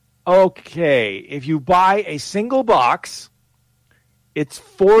 Okay, if you buy a single box, it's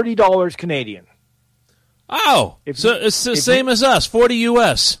 $40 Canadian. Oh, so it's the same as us, 40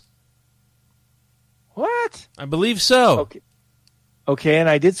 US. What? I believe so. Okay, and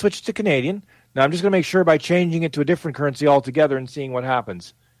I did switch to Canadian. Now I'm just going to make sure by changing it to a different currency altogether and seeing what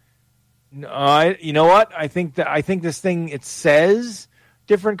happens. You know what? I think this thing, it says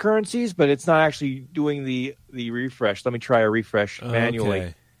different currencies, but it's not actually doing the refresh. Let me try a refresh manually.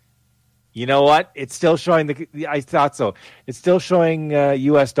 Okay. You know what? It's still showing I thought so. It's still showing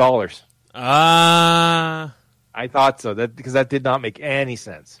U.S. dollars. I thought so. Because that did not make any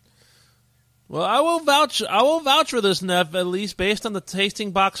sense. Well, I will vouch for this, Nev, at least based on the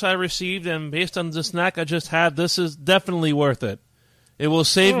tasting box I received and based on the snack I just had. This is definitely worth it. It will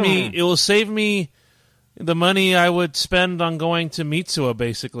save me. It will save me the money I would spend on going to Mitsuya,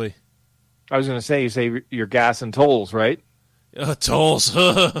 basically. I was going to say, you say your gas and tolls, right? Tolls.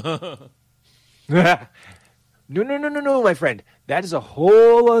 No, my friend. That is a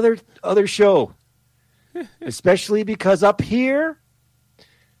whole other show. Especially because up here,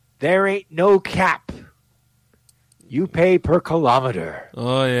 there ain't no cap. You pay per kilometer.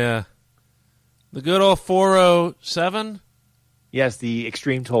 Oh, yeah. The good old 407? Yes, the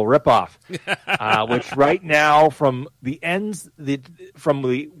extreme toll ripoff, which right now from the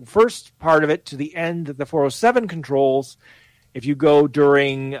first part of it to the end that the 407 controls, if you go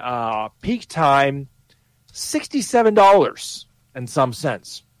during peak time, $67 and some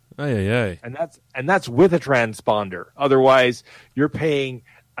cents. Aye. And that's with a transponder. Otherwise, you're paying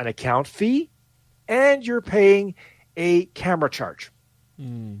an account fee and you're paying a camera charge.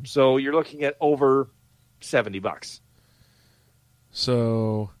 So you're looking at over $70.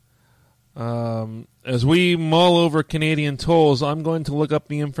 So, as we mull over Canadian tolls, I'm going to look up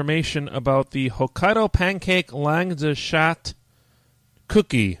the information about the Hokkaido Pancake Lang de Chat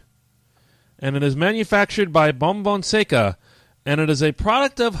cookie. and it is manufactured by Bonbon Seika, and it is a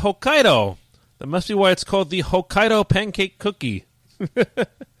product of Hokkaido. That must be why it's called the Hokkaido Pancake Cookie.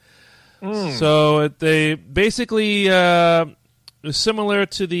 So they basically is similar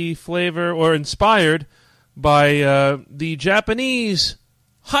to the flavor, or inspired by the Japanese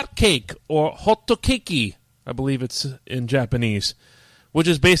hot cake, or hotokeki, I believe it's in Japanese, which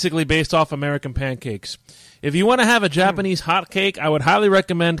is basically based off American pancakes. If you want to have a Japanese hot cake, I would highly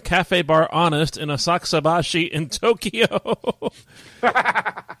recommend Cafe Bar Honest in Asakusabashi in Tokyo.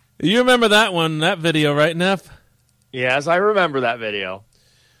 You remember that video, right, Neff? Yes, I remember that video.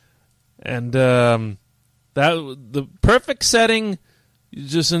 And the perfect setting,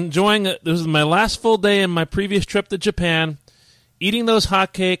 just enjoying it. This was my last full day in my previous trip to Japan. Eating those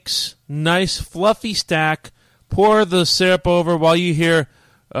hotcakes, nice fluffy stack. Pour the syrup over while you hear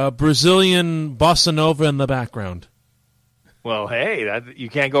Brazilian bossa nova in the background. Well, hey, you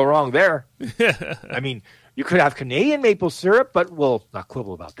can't go wrong there. I mean, you could have Canadian maple syrup, but we'll not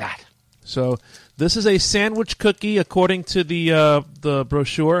quibble about that. So this is a sandwich cookie, according to the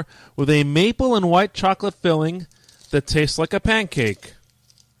brochure, with a maple and white chocolate filling that tastes like a pancake.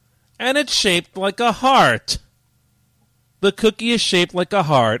 And it's shaped like a heart. The cookie is shaped like a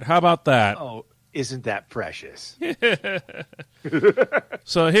heart. How about that? Oh, isn't that precious?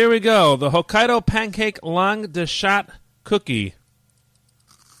 So here we go. The Hokkaido Pancake Langue de Chat Cookie.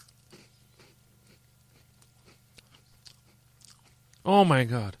 Oh, my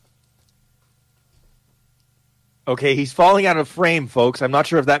God. Okay, he's falling out of frame, folks. I'm not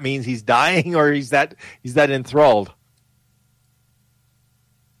sure if that means he's dying or he's that enthralled.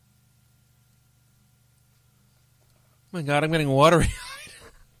 Oh my God, I'm getting watery.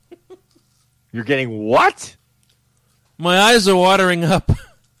 You're getting what? My eyes are watering up.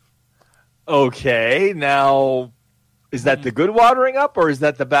 Okay, now, is that the good watering up, or is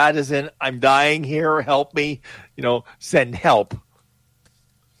that the bad as in, I'm dying here, help me, send help?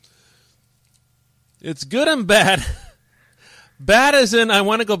 It's good and bad. Bad as in, I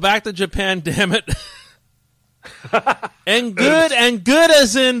want to go back to Japan, damn it. And good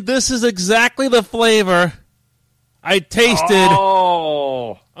as in, this is exactly the flavor I tasted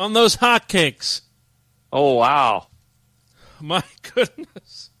on those hotcakes. Oh, wow. My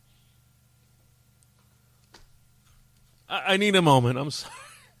goodness. I need a moment. I'm sorry.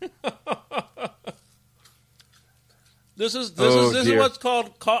 This is what's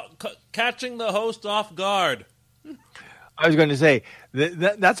called catching the host off guard. I was going to say,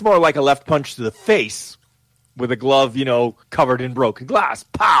 that's more like a left punch to the face with a glove, covered in broken glass.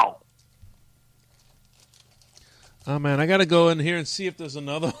 Pow! Oh, man, I got to go in here and see if there's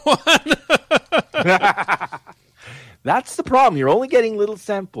another one. That's the problem. You're only getting little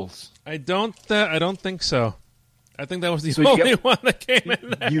samples. I don't think so. I think that was the only one that came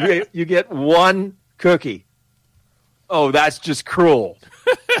in there. You get one cookie. Oh, that's just cruel.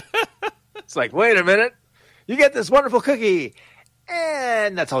 It's like, wait a minute. You get this wonderful cookie,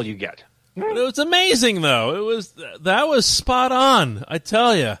 and that's all you get. But it was amazing, though. That was spot on, I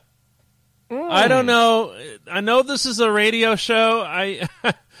tell you. I don't know. I know this is a radio show. I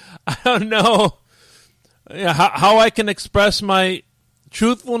don't know how I can express my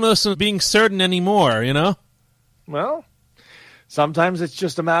truthfulness and being certain anymore, Well, sometimes it's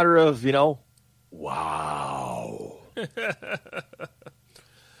just a matter of, wow.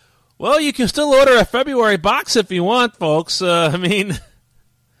 Well, you can still order a February box if you want, folks. Oh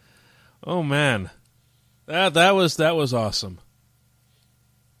man, that was awesome.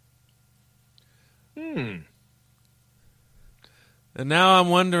 And now I'm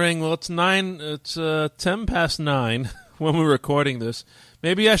wondering. Well, it's 10 past 9 when we're recording this.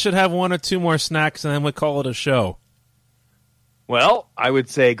 Maybe I should have one or two more snacks and then we call it a show. Well, I would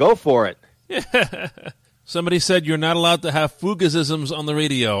say go for it. Somebody said you're not allowed to have foodgasms on the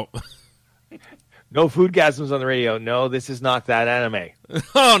radio. No foodgasms on the radio. No, this is not that anime.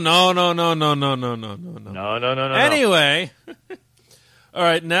 Oh, no. No. Anyway. All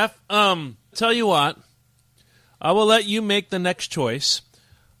right, Neff. Tell you what. I will let you make the next choice.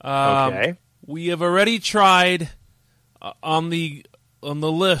 Okay. We have already tried on the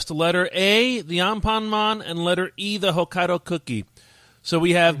list letter A, the Anpanman, and letter E, the Hokkaido cookie. So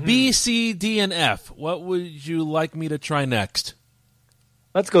we have B, C, D, and F. What would you like me to try next?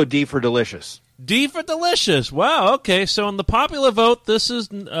 Let's go D for delicious. D for delicious. Wow, okay. So in the popular vote, this is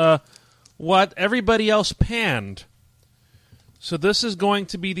what everybody else panned. So this is going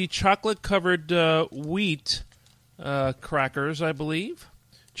to be the chocolate-covered wheat crackers, I believe.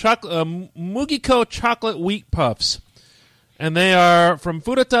 Mugiko chocolate wheat puffs. And they are from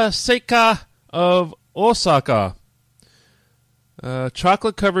Furita Seika of Osaka.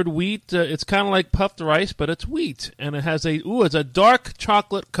 Chocolate-covered wheat. It's kind of like puffed rice, but it's wheat. And it has it's a dark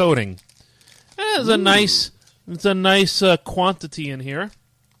chocolate coating. It's a nice quantity in here.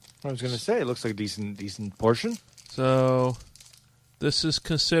 I was going to say, it looks like a decent portion. So this is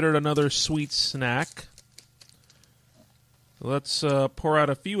considered another sweet snack. Let's pour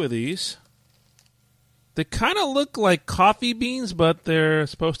out a few of these. They kind of look like coffee beans, but they're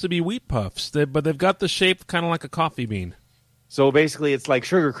supposed to be wheat puffs. But they've got the shape kind of like a coffee bean. So basically, it's like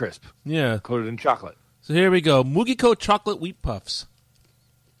Sugar Crisp. Yeah. Coated in chocolate. So here we go. Mugiko chocolate wheat puffs.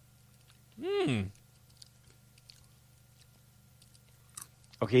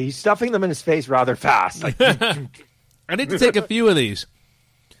 Okay, he's stuffing them in his face rather fast. I need to take a few of these.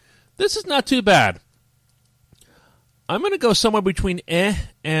 This is not too bad. I'm going to go somewhere between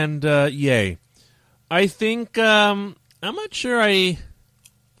and yay. I think, I'm not sure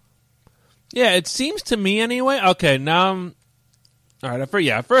Yeah, it seems to me anyway. Okay, now all right,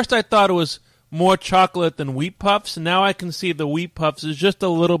 at first I thought it was more chocolate than wheat puffs. Now I can see the wheat puffs is just a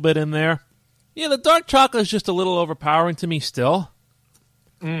little bit in there. Yeah, the dark chocolate is just a little overpowering to me still.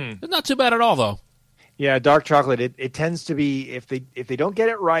 It's not too bad at all, though. Yeah, dark chocolate. It tends to be if they don't get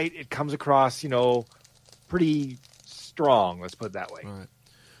it right, it comes across pretty strong. Let's put it that way. All right.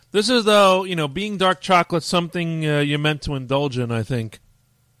 This is though being dark chocolate something you're meant to indulge in. I think.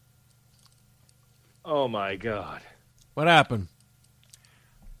 Oh my God! What happened?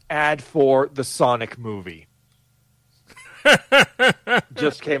 Ad for the Sonic movie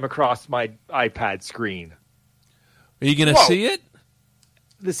just came across my iPad screen. Are you going to see it?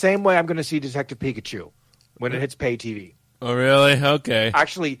 The same way I'm going to see Detective Pikachu when it hits pay TV. Oh, really? Okay.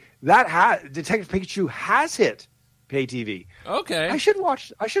 Actually, Detective Pikachu has hit pay TV. Okay. I should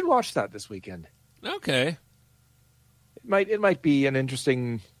watch that this weekend. Okay. It might be an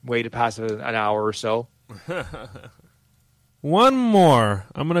interesting way to pass an hour or so. One more.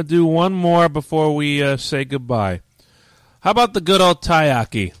 I'm going to do one more before we say goodbye. How about the good old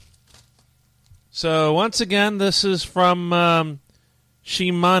taiyaki? So once again, this is from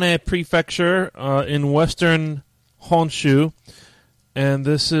Shimane Prefecture in western Honshu. And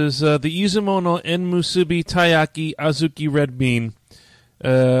this is the Izumo no Enmusubi Taiyaki Azuki Red Bean.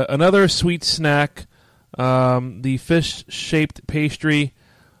 Another sweet snack. The fish-shaped pastry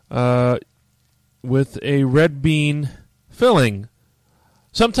with a red bean filling.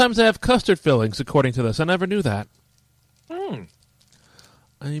 Sometimes they have custard fillings, according to this. I never knew that. I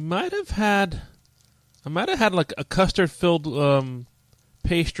might have had like a custard-filled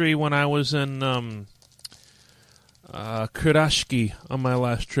pastry when I was in Kurashiki on my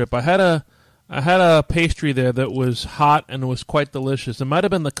last trip. I had a pastry there that was hot and was quite delicious. It might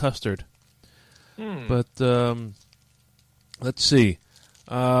have been the custard. But let's see.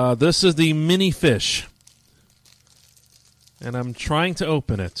 This is the mini fish. And I'm trying to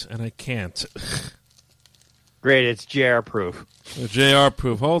open it, and I can't. Great, it's JR proof. JR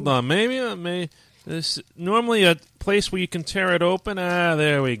proof. Hold on. Maybe this normally a place where you can tear it open.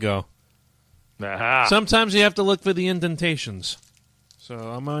 There we go. Aha. Sometimes you have to look for the indentations. So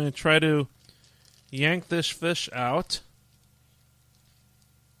I'm going to try to yank this fish out.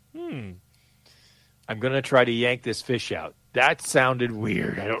 I'm going to try to yank this fish out. That sounded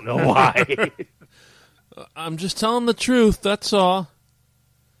weird. I don't know why. I'm just telling the truth, that's all.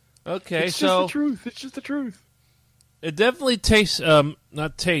 Okay, it's just the truth. It's just the truth. It definitely tastes,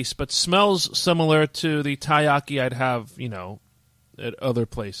 not tastes, but smells similar to the taiyaki I'd have, at other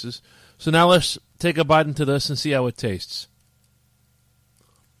places. So now let's take a bite into this and see how it tastes.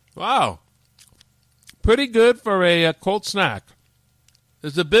 Wow. Pretty good for a cold snack.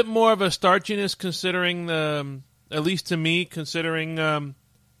 There's a bit more of a starchiness considering at least to me, considering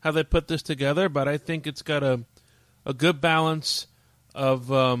how they put this together, but I think it's got a good balance of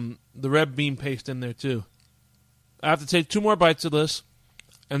the red bean paste in there too. I have to take 2 more bites of this,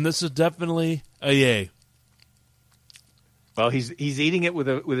 and this is definitely a yay. Well, he's eating it with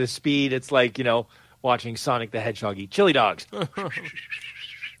a speed. It's like watching Sonic the Hedgehog eat chili dogs.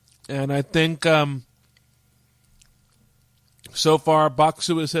 And I think so far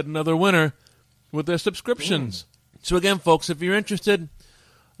Bokksu has hit another winner with their subscriptions. So again, folks, if you're interested,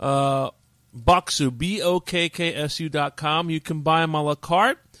 Bokksu, BOKKSU.com. You can buy them a la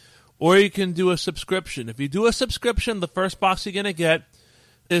carte, or you can do a subscription. If you do a subscription, the first box you're going to get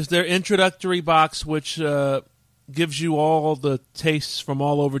is their introductory box, which gives you all the tastes from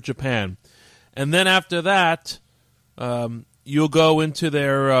all over Japan. And then after that, you'll go into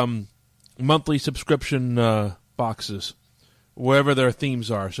their monthly subscription boxes, wherever their themes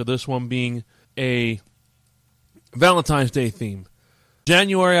are. So this one being a Valentine's Day theme.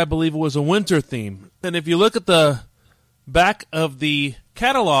 January, I believe it was a winter theme. And if you look at the back of the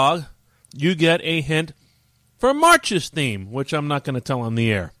catalog, you get a hint for March's theme, which I'm not going to tell on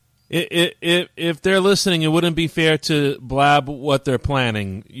the air. If they're listening, it wouldn't be fair to blab what they're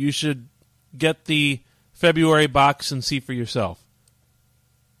planning. You should get the February box and see for yourself.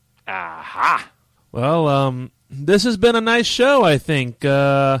 Aha! Well, this has been a nice show, I think.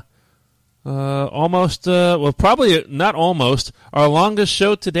 Almost, probably not almost, our longest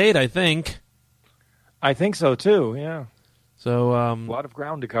show to date, I think. I think so, too, yeah. So, a lot of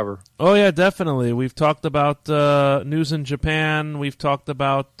ground to cover. Oh, yeah, definitely. We've talked about news in Japan. We've talked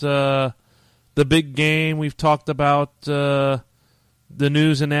about the big game. We've talked about the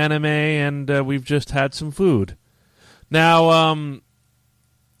news in anime, and we've just had some food. Now,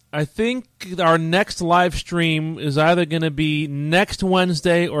 I think our next live stream is either going to be next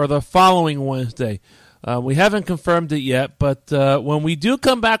Wednesday or the following Wednesday. We haven't confirmed it yet, but when we do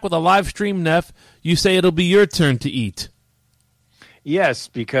come back with a live stream, Neff, you say it'll be your turn to eat. Yes,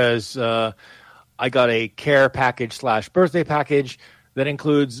 because I got a care package / birthday package that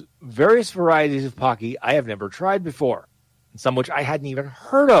includes various varieties of Pocky I have never tried before, and some which I hadn't even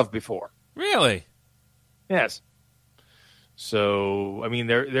heard of before. Really? Yes. So, I mean,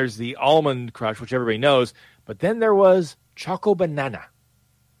 there's the Almond Crush, which everybody knows, but then there was Choco Banana.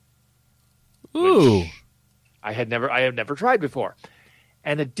 Ooh. I have never tried before.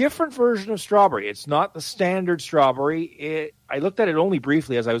 And a different version of strawberry. It's not the standard strawberry. I looked at it only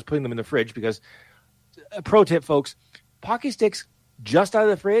briefly as I was putting them in the fridge because, pro tip, folks, Pocky Sticks just out of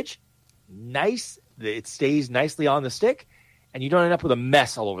the fridge, nice. It stays nicely on the stick, and you don't end up with a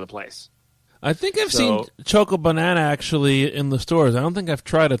mess all over the place. I think I've seen Choco Banana actually in the stores. I don't think I've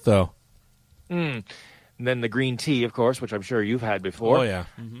tried it, though. And then the green tea, of course, which I'm sure you've had before. Oh, yeah.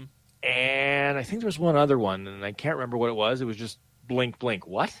 Mm-hmm. And I think there was one other one, and I can't remember what it was. It was just blink, blink.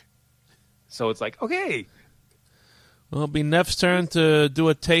 What? So it's like, okay. Well, it'll be Neff's turn to do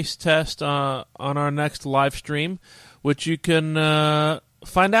a taste test on our next live stream, which you can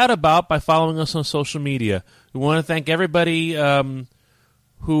find out about by following us on social media. We want to thank everybody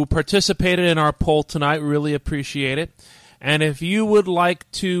who participated in our poll tonight. We really appreciate it. And if you would like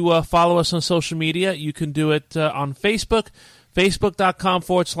to follow us on social media, you can do it on Facebook,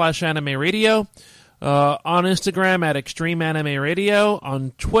 facebook.com/anime radio. On Instagram at Extreme Anime Radio,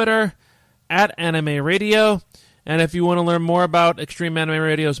 on Twitter at Anime Radio, and if you want to learn more about Extreme Anime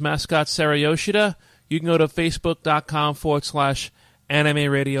Radio's mascot Sarah Yoshida, you can go to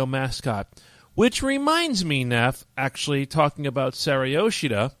facebook.com/Anime Radio Mascot. Which reminds me, Neff, actually talking about Sarah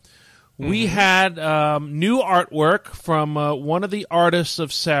Yoshida, we had new artwork from one of the artists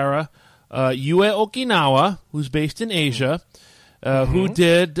of Sarah, Yue Okinawa, who's based in Asia. Who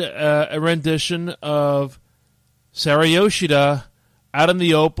did a rendition of Sarah Yoshida out in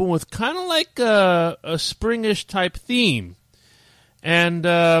the open with kind of like a springish type theme. And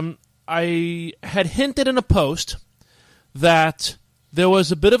I had hinted in a post that there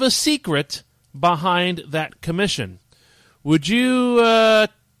was a bit of a secret behind that commission. Would you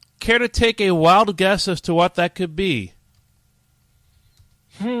care to take a wild guess as to what that could be?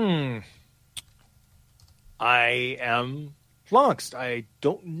 I am flummoxed. I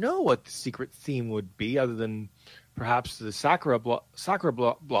don't know what the secret theme would be other than perhaps the sakura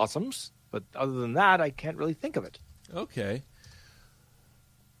blossoms, but other than that, I can't really think of it. Okay.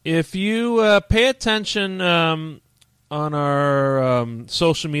 If you pay attention on our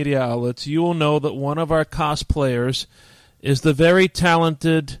social media outlets, you will know that one of our cosplayers is the very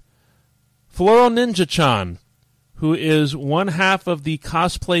talented Floro Ninja-chan, who is one half of the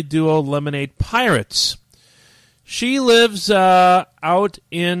cosplay duo Lemonade Pirates. She lives out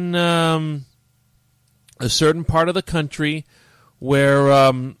in a certain part of the country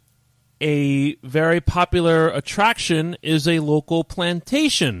where a very popular attraction is a local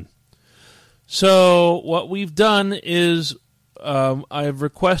plantation. So what we've done is I've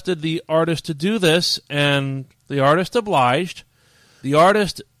requested the artist to do this, and the artist obliged. The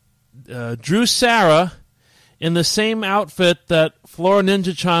artist drew Sarah in the same outfit that Flora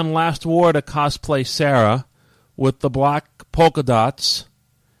Ninja-chan last wore to cosplay Sarah, with the black polka dots,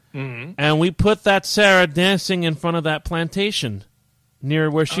 and we put that Sarah dancing in front of that plantation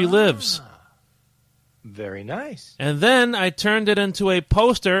near where she lives. Very nice. And then I turned it into a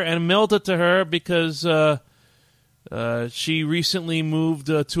poster and mailed it to her because she recently moved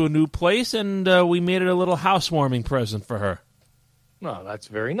to a new place, and we made it a little housewarming present for her. Well, that's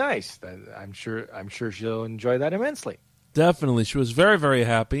very nice. I'm sure she'll enjoy that immensely. Definitely. She was very, very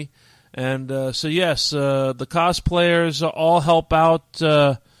happy. And so, yes, the cosplayers all help out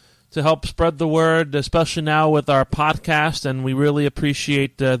to help spread the word, especially now with our podcast, and we really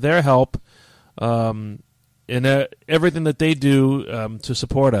appreciate their help. in everything that they do to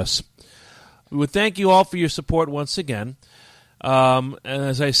support us. We would thank you all for your support once again. And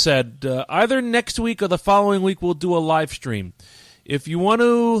as I said, either next week or the following week we'll do a live stream. If you want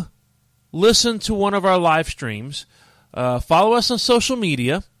to listen to one of our live streams, follow us on social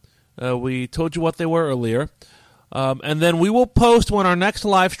media. We told you what they were earlier. And then we will post when our next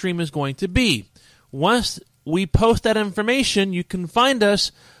live stream is going to be. Once we post that information, you can find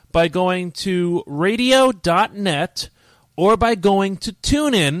us by going to radio.net or by going to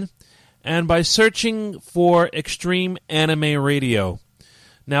TuneIn and by searching for Extreme Anime Radio.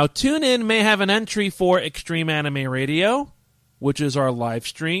 Now, TuneIn may have an entry for Extreme Anime Radio, which is our live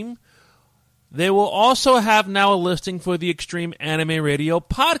stream. They will also have now a listing for the Extreme Anime Radio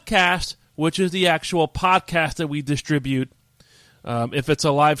podcast, which is the actual podcast that we distribute. If it's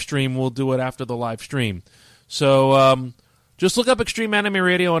a live stream, we'll do it after the live stream. So just look up Extreme Anime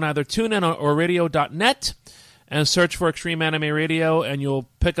Radio on either TuneIn or radio.net and search for Extreme Anime Radio, and you'll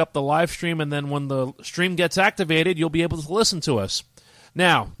pick up the live stream, and then when the stream gets activated, you'll be able to listen to us.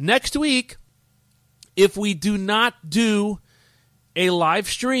 Now, next week, if we do not do a live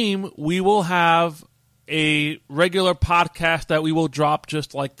stream, we will have a regular podcast that we will drop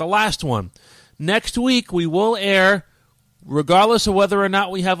just like the last one. Next week, we will air, regardless of whether or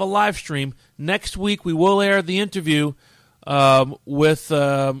not we have a live stream, next week we will air the interview with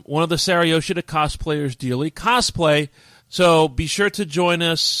one of the Sarah Yoshida cosplayers, Dearly Cosplay. So be sure to join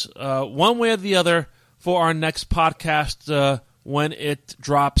us one way or the other for our next podcast when it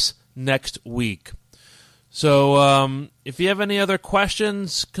drops next week. So if you have any other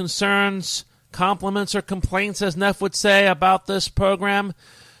questions, concerns, compliments, or complaints, as Neff would say, about this program,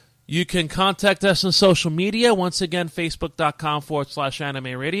 you can contact us on social media. Once again,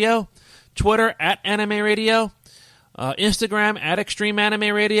 facebook.com/Anime Radio, Twitter @Anime Radio, Instagram @Extreme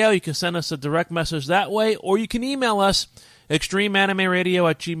Anime Radio. You can send us a direct message that way, or you can email us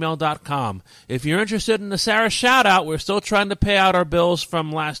extremeanimeradio@gmail.com. If you're interested in the Sarah shout-out, we're still trying to pay out our bills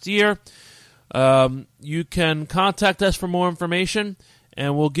from last year. You can contact us for more information,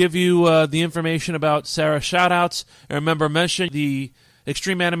 and we'll give you the information about Sarah shout-outs. And remember, mention the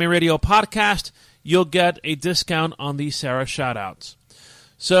Extreme Anime Radio podcast. You'll get a discount on the Sarah shout-outs.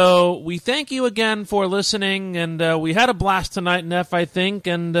 So we thank you again for listening, and we had a blast tonight, Neff, I think,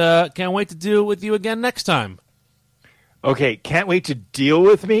 and can't wait to do it with you again next time. Okay, can't wait to deal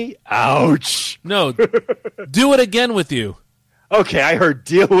with me? Ouch! No, do it again with you. Okay, I heard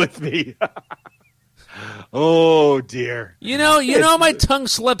deal with me. Oh, dear. You know, my tongue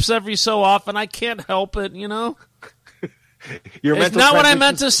slips every so often. I can't help it, you know? It's not what I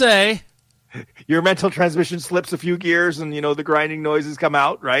meant to say. Your mental transmission slips a few gears and, the grinding noises come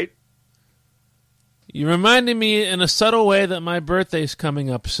out, right? You reminded me in a subtle way that my birthday's coming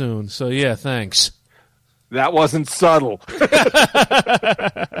up soon. So, yeah, thanks. That wasn't subtle.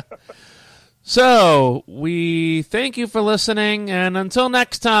 So, we thank you for listening, and until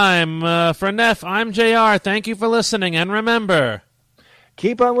next time, for Neff, I'm JR. Thank you for listening, and remember,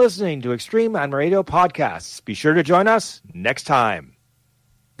 keep on listening to Extreme Anime Radio podcasts. Be sure to join us next time.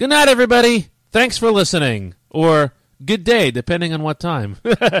 Good night, everybody. Thanks for listening. Or good day, depending on what time.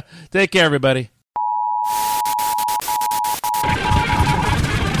 Take care, everybody.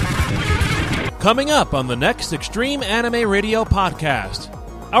 Coming up on the next Extreme Anime Radio podcast,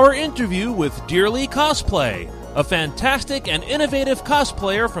 our interview with Dearly Cosplay, a fantastic and innovative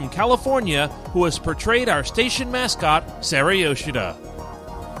cosplayer from California who has portrayed our station mascot, Sarah Yoshida.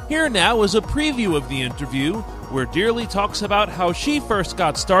 Here now is a preview of the interview, where Dearly talks about how she first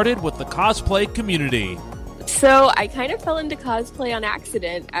got started with the cosplay community. So I kind of fell into cosplay on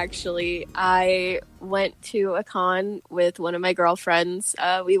accident, actually. I went to a con with one of my girlfriends.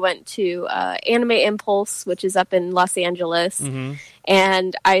 We went to Anime Impulse, which is up in Los Angeles. Mm-hmm.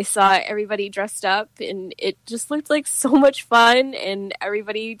 And I saw everybody dressed up, and it just looked like so much fun, and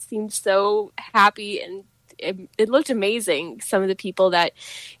everybody seemed so happy, and it looked amazing. Some of the people that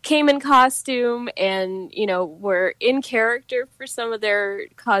came in costume and, were in character for some of their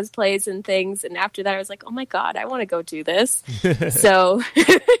cosplays and things. And after that, I was like, oh my God, I want to go do this. So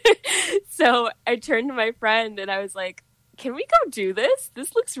I turned to my friend and I was like, can we go do this?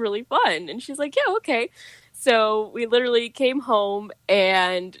 This looks really fun. And she's like, yeah, okay. So we literally came home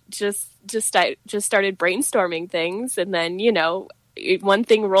and just started brainstorming things. And then, one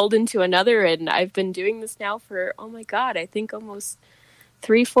thing rolled into another, and I've been doing this now for, oh my God, I think almost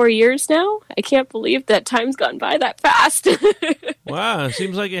 3-4 years now. I can't believe that time's gone by that fast. Wow, it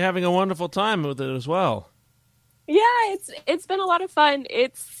seems like you're having a wonderful time with it as well. Yeah, it's been a lot of fun.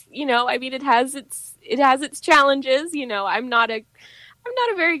 It's, it has its challenges. I'm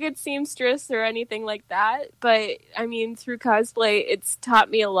not a very good seamstress or anything like that, but I mean, through cosplay, it's taught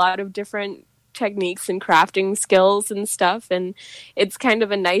me a lot of different techniques and crafting skills and stuff, and it's kind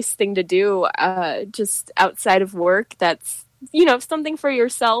of a nice thing to do just outside of work. That's, you know, something for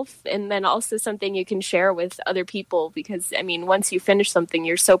yourself, and then also something you can share with other people, because I mean, once you finish something,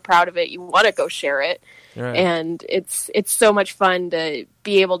 you're so proud of it, you want to go share it. Right. And it's so much fun to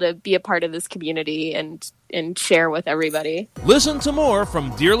be able to be a part of this community and share with everybody. Listen to more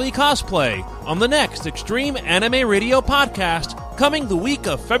from Dearly Cosplay on the next Extreme Anime Radio podcast, coming the week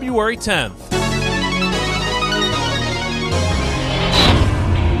of February 10th.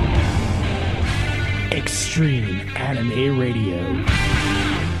 Extreme Anime Radio.